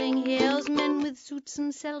rolling hills. Men with suits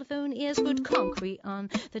and cell phone ears put concrete on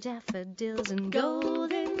the daffodils. And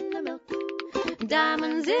gold in the milk,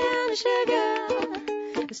 diamonds in sugar,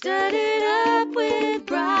 stirred it up with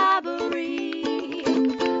bribery.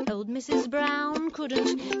 Old Mrs. Brown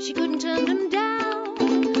couldn't turn them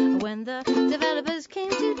down when the developers came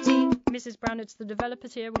to tea. Mrs. Brown, it's the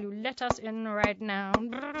developers here. Will you let us in right now?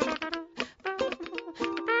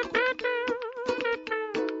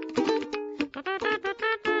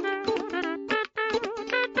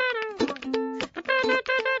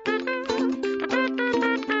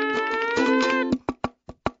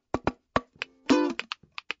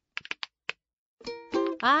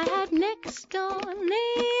 I had next door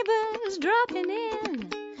neighbors dropping in.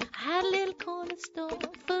 I had a little corner store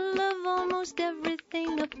full of almost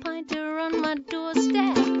everything. A pinter on my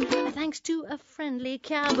doorstep, thanks to a friendly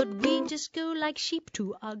cow. But we just go like sheep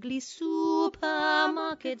to ugly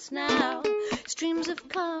supermarkets now. Streams of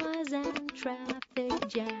cars and traffic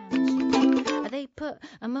jams. They put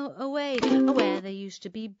a moat away where there used to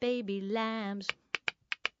be baby lambs.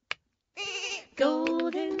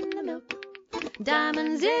 Gold in the milk,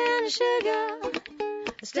 diamonds in sugar,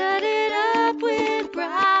 stirred it up with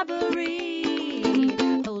bribery.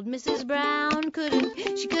 Old Mrs. Brown couldn't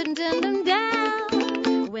turn them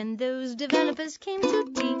down when those developers came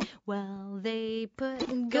to tea. Well, they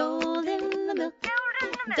put gold in the milk,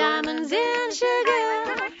 diamonds in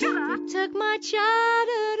sugar. They took my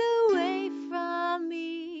childhood away from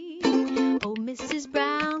me. Oh, Mrs.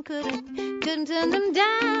 Brown couldn't turn them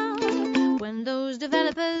down when those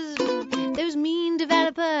developers, those mean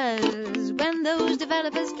developers, when those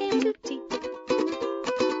developers came to tea.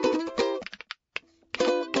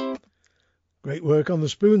 Great work on the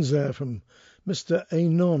spoons there from Mr.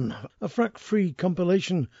 Anon. A frack-free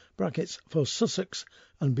compilation, brackets, for Sussex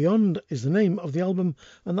and Beyond is the name of the album,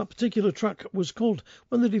 and that particular track was called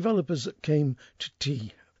When the Developers Came to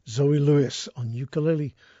Tea. Zoe Lewis on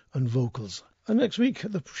ukulele and vocals. And next week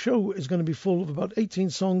the show is going to be full of about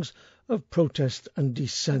 18 songs of protest and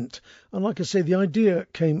dissent. And like I say, the idea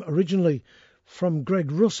came originally from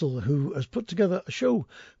Greg Russell, who has put together a show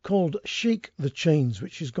called Shake the Chains,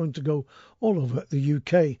 which is going to go all over the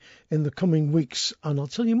UK in the coming weeks, and I'll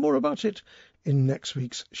tell you more about it in next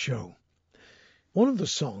week's show. One of the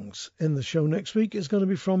songs in the show next week is going to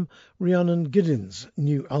be from Rhiannon Giddens'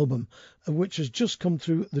 new album, which has just come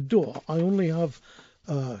through the door. I only have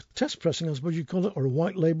test pressing, I suppose you call it, or a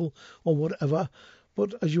white label or whatever.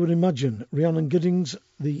 But as you would imagine, Rhiannon Giddens,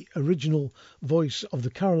 the original voice of the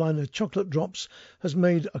Carolina Chocolate Drops, has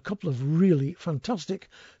made a couple of really fantastic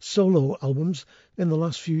solo albums in the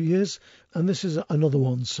last few years, and this is another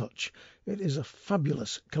one such. It is a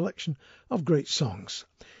fabulous collection of great songs,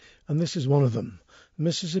 and this is one of them.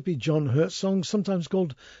 Mississippi John Hurt song, sometimes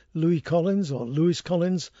called Louis Collins or Louis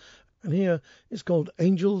Collins, and here it's called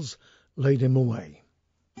Angels Laid Him Away.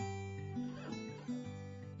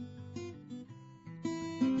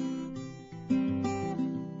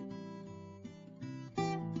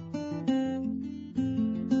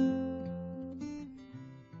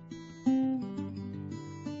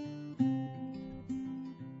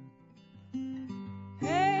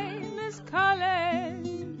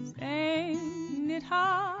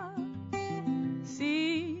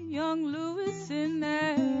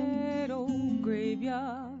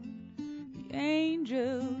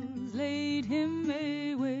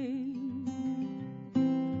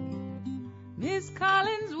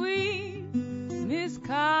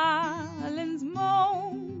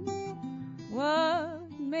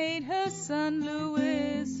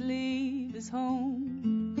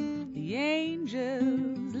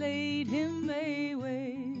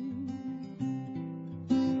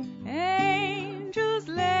 Angels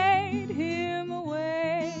laid him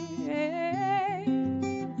away,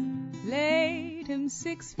 laid him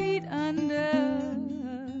 6 feet under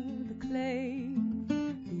the clay.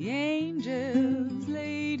 The angels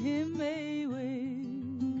laid him away.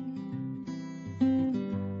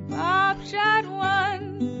 Bob shot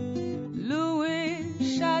 1,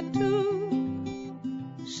 Louis shot 2,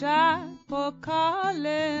 shot poor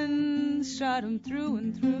Collins, shot him through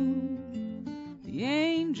and through. The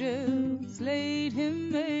angels laid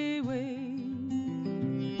him away.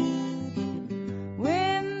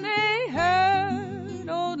 When they heard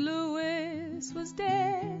old Louis was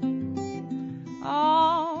dead,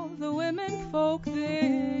 all the women folk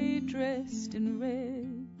they dressed in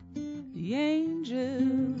red. The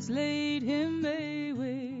angels laid him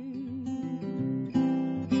away.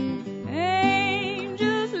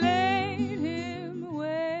 Angels laid him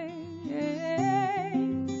away,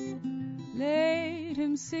 laid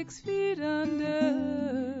him 6 feet under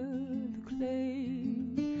the clay.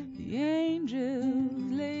 The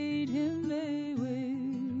angels laid him away.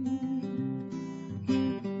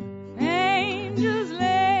 Angels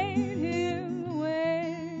laid him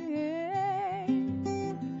away,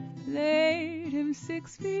 laid him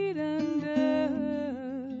 6 feet under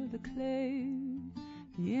the clay.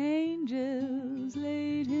 The angels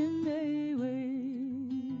laid him away.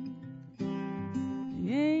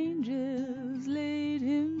 The angels laid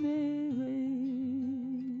him away.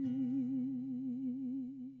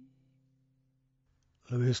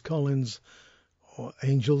 Lewis Collins, or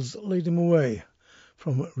Angels Laid Him Away,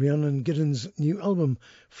 from Rhiannon Giddens' new album,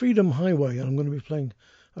 Freedom Highway. And I'm going to be playing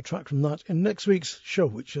a track from that in next week's show,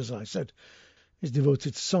 which, as I said, is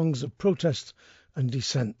devoted to songs of protest and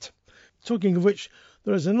dissent. Talking of which,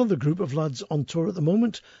 there is another group of lads on tour at the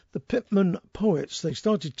moment, the Pitman Poets. They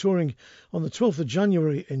started touring on the 12th of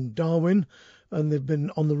January in Darwin, and they've been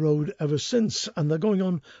on the road ever since, and they're going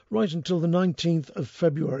on right until the 19th of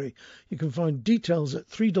February. You can find details at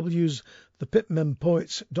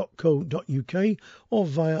 3wsthepitmenpoets.co.uk or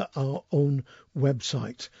via our own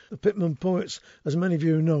website. The Pitman Poets, as many of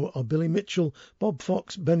you know, are Billy Mitchell, Bob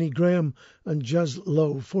Fox, Benny Graham and Jez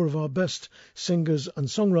Lowe, 4 of our best singers and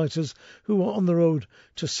songwriters who are on the road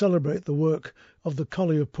to celebrate the work of the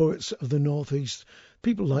Collier Poets of the North East.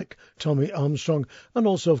 People like Tommy Armstrong, and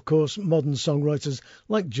also, of course, modern songwriters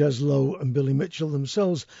like Jez Lowe and Billy Mitchell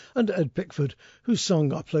themselves, and Ed Pickford, whose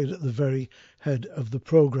song I played at the very head of the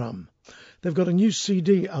programme. They've got a new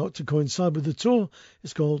CD out to coincide with the tour.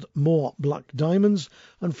 It's called More Black Diamonds,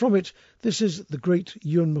 and from it, this is the great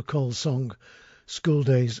Ewan MacColl song, School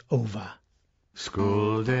Day's Over.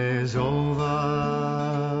 School day's over,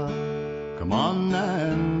 come on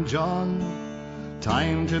then, John.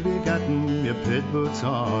 Time to be getting your pit boots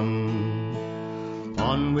on.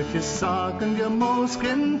 On with your sock and your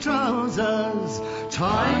moleskin trousers.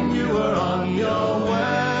 Time you were on your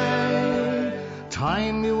way.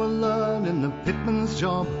 Time you were learning the pitman's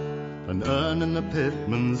job and earning the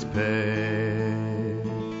pitman's pay.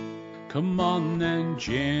 Come on then,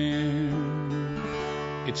 Jim,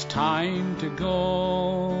 it's time to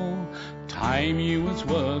go. Time you was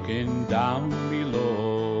working down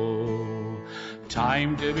below.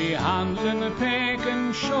 Time to be handling the pick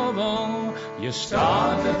and shovel. You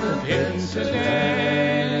started the pit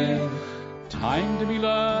today. Time to be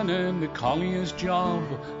learning the collier's job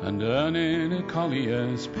and earning a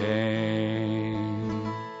collier's pay.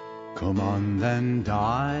 Come on then,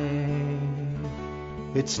 die.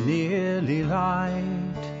 It's nearly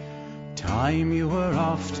light. Time you were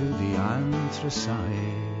off to the anthracite.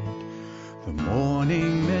 The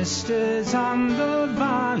morning mist is on the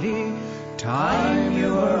valley. Time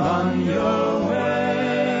you were on your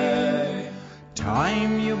way.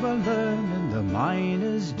 Time you were learning the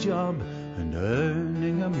miner's job and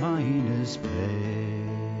earning a miner's pay.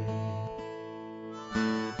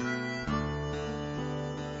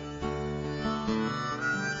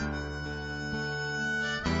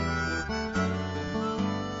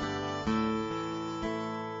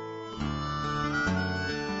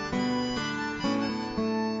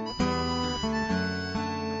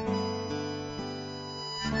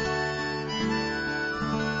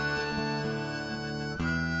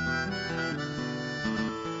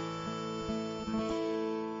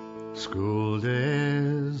 School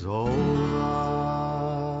day's over.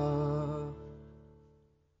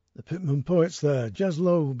 The Pitman Poets there, Jez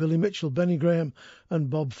Lowe, Billy Mitchell, Benny Graham and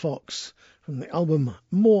Bob Fox from the album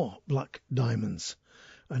More Black Diamonds.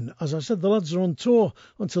 And as I said, the lads are on tour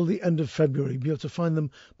until the end of February. You'll be able to find them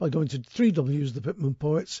by going to 3Ws The Pitman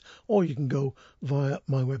Poets, or you can go via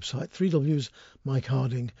my website, 3Ws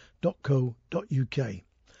MikeHarding.co.uk.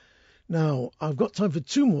 Now, I've got time for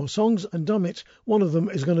 2 more songs, and damn it, one of them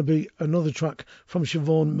is going to be another track from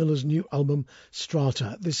Siobhan Miller's new album,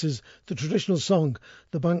 Strata. This is the traditional song,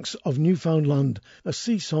 The Banks of Newfoundland, a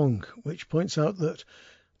sea song which points out that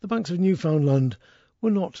the Banks of Newfoundland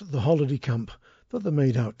were not the holiday camp that they're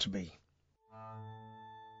made out to be.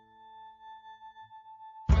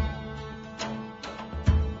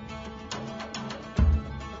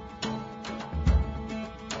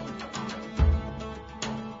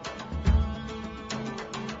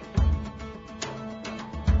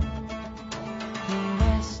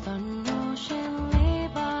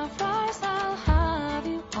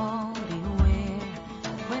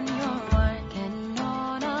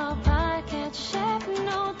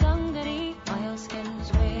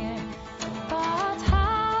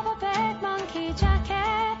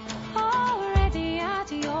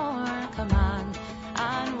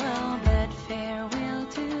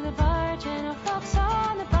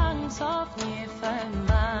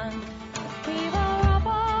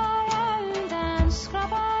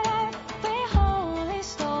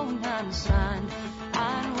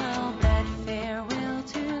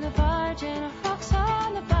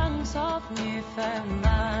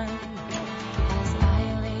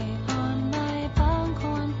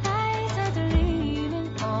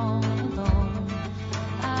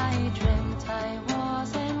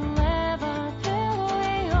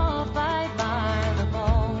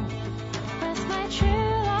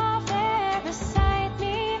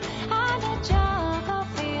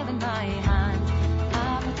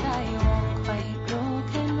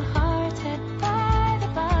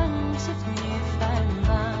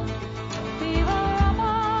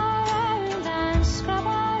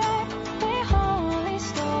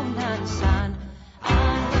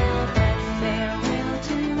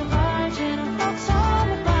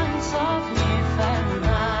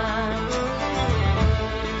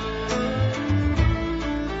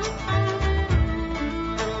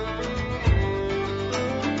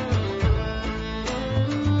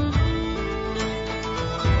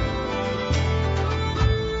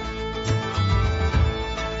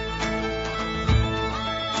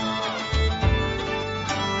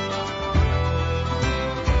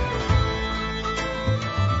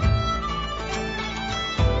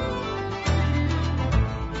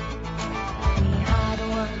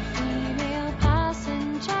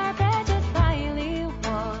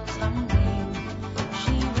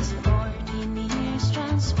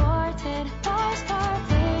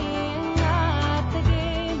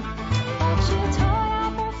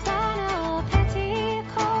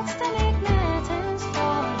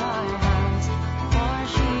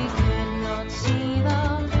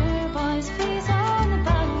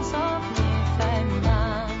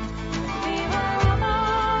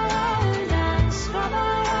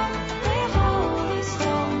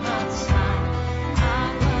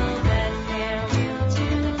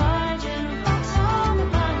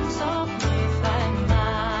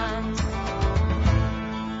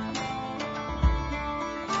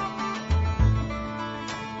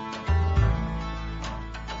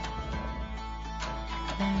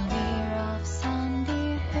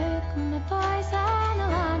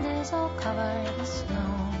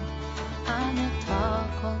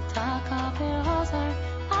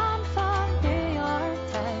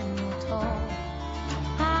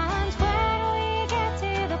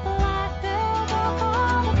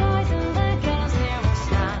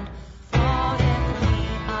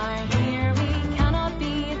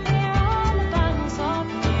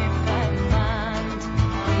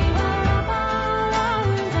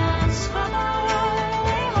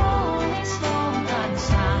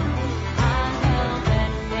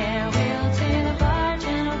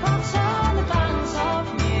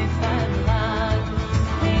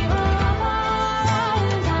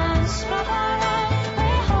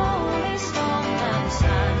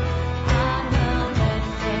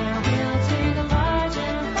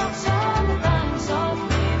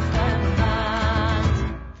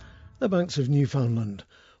 The Banks of Newfoundland,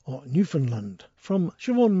 or Newfoundland, from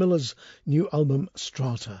Siobhan Miller's new album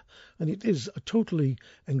Strata, and it is a totally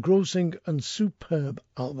engrossing and superb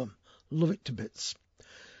album. Love it to bits.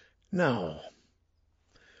 Now,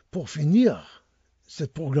 pour finir ce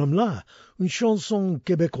programme-là, une chanson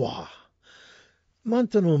québécoise.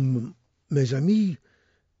 Maintenant, mes amis,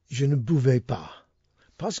 je ne pouvais pas,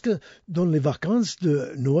 parce que dans les vacances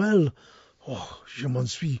de Noël, je m'en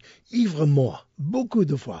suis ivre moi, beaucoup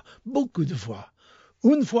de fois.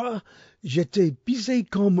 Une fois, j'étais pissé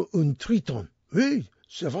comme un triton. Oui,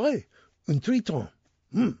 c'est vrai, un triton.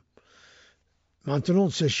 Maintenant,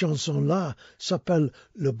 cette chanson-là s'appelle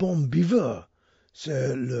Le Bon Buveur.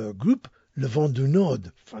 C'est le groupe Le vent du Nord,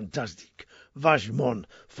 fantastique, vachement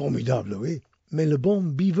formidable, oui. Mais le bon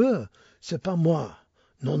beaver, c'est pas moi.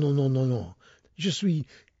 Non, non, non, non, non. Je suis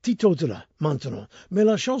teetotaler maintenant. Mais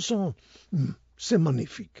la chanson, c'est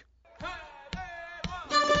magnifique.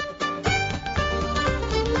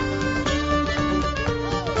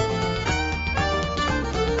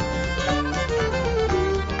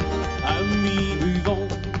 Amis buvons,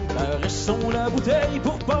 caressons la bouteille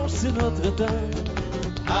pour passer notre temps.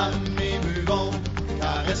 Amis buvons,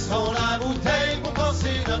 caressons la bouteille pour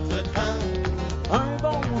passer notre temps. Un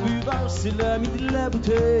bon buveur, c'est l'ami de la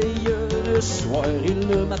bouteille. Le soir et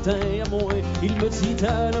le matin à moi, il me dit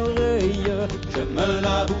à l'oreille: j'aime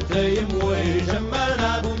la bouteille, moi, j'aime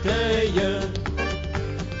la bouteille.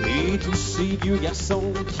 Et tous ces vieux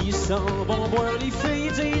garçons qui s'en vont voir les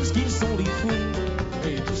filles disent qu'ils sont des fous.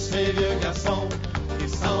 Et tous ces vieux garçons qui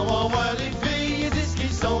s'en vont voir les filles disent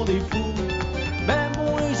qu'ils sont des fous. Ben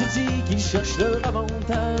moi je dis qu'ils cherchent leur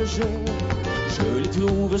avantage. Je les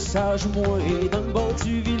trouve sages, moi, et dans le bord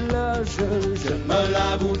du village. J'aime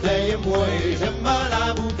la bouteille, moi, j'aime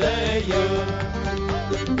la bouteille.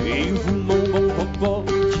 Et vous, mon bon papa,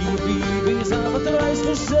 qui vivez à votre aise,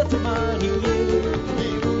 vous êtes mariés.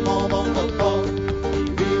 Et vous, mon bon papa,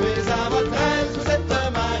 qui vivez à votre aise, vous êtes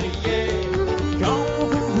mariés. Quand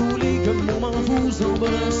vous voulez que maman vous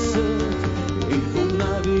embrasse, et vous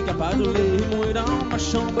n'avez qu'à parler, moi, dans ma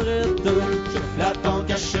chambrette, je flatte en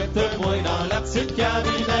cachette, moi, dans la petite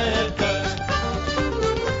cabinette.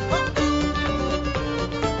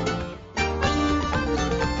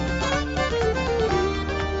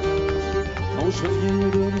 Quand je reviens de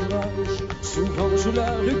l'ouvrage, souvent je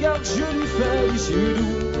la regarde, je lui fais les yeux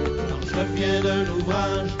doux. Quand je reviens de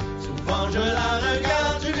l'ouvrage, souvent je la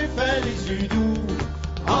regarde, je lui fais les yeux doux.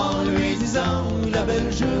 En lui disant, la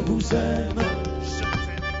belle, je vous aime.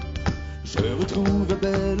 Je vous trouve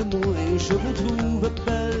belle, moi, je vous trouve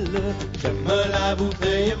belle. J'aime la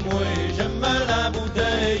bouteille, moi, j'aime la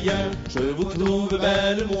bouteille. Je vous trouve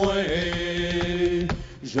belle, moi,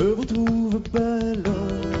 je vous trouve belle.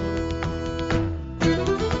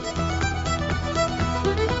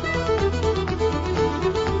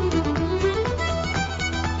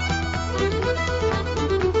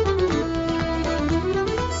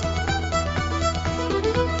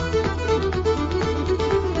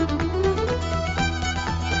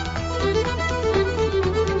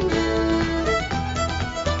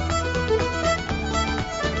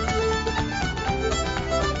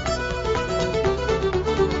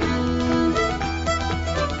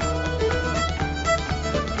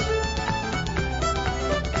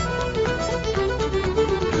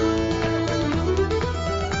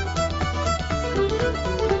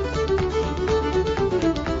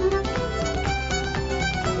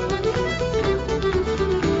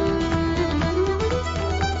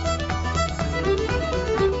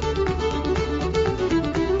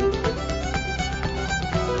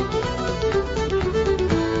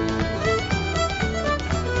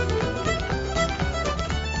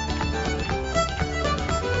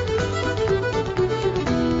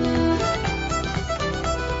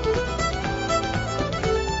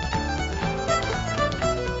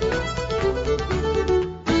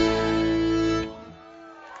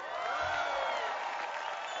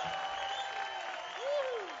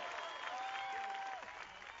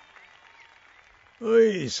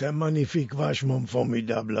 Oui, c'est magnifique, vachement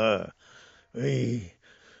formidable. Oui,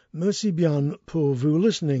 merci bien pour vous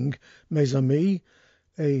listening, mes amis,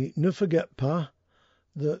 et ne forget pas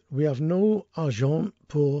that we have no argent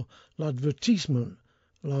pour l'advertisement.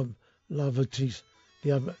 We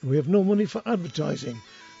have no money for advertising,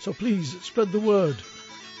 so please spread the word.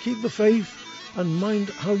 Keep the faith and mind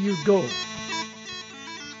how you go.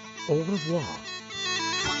 Au revoir.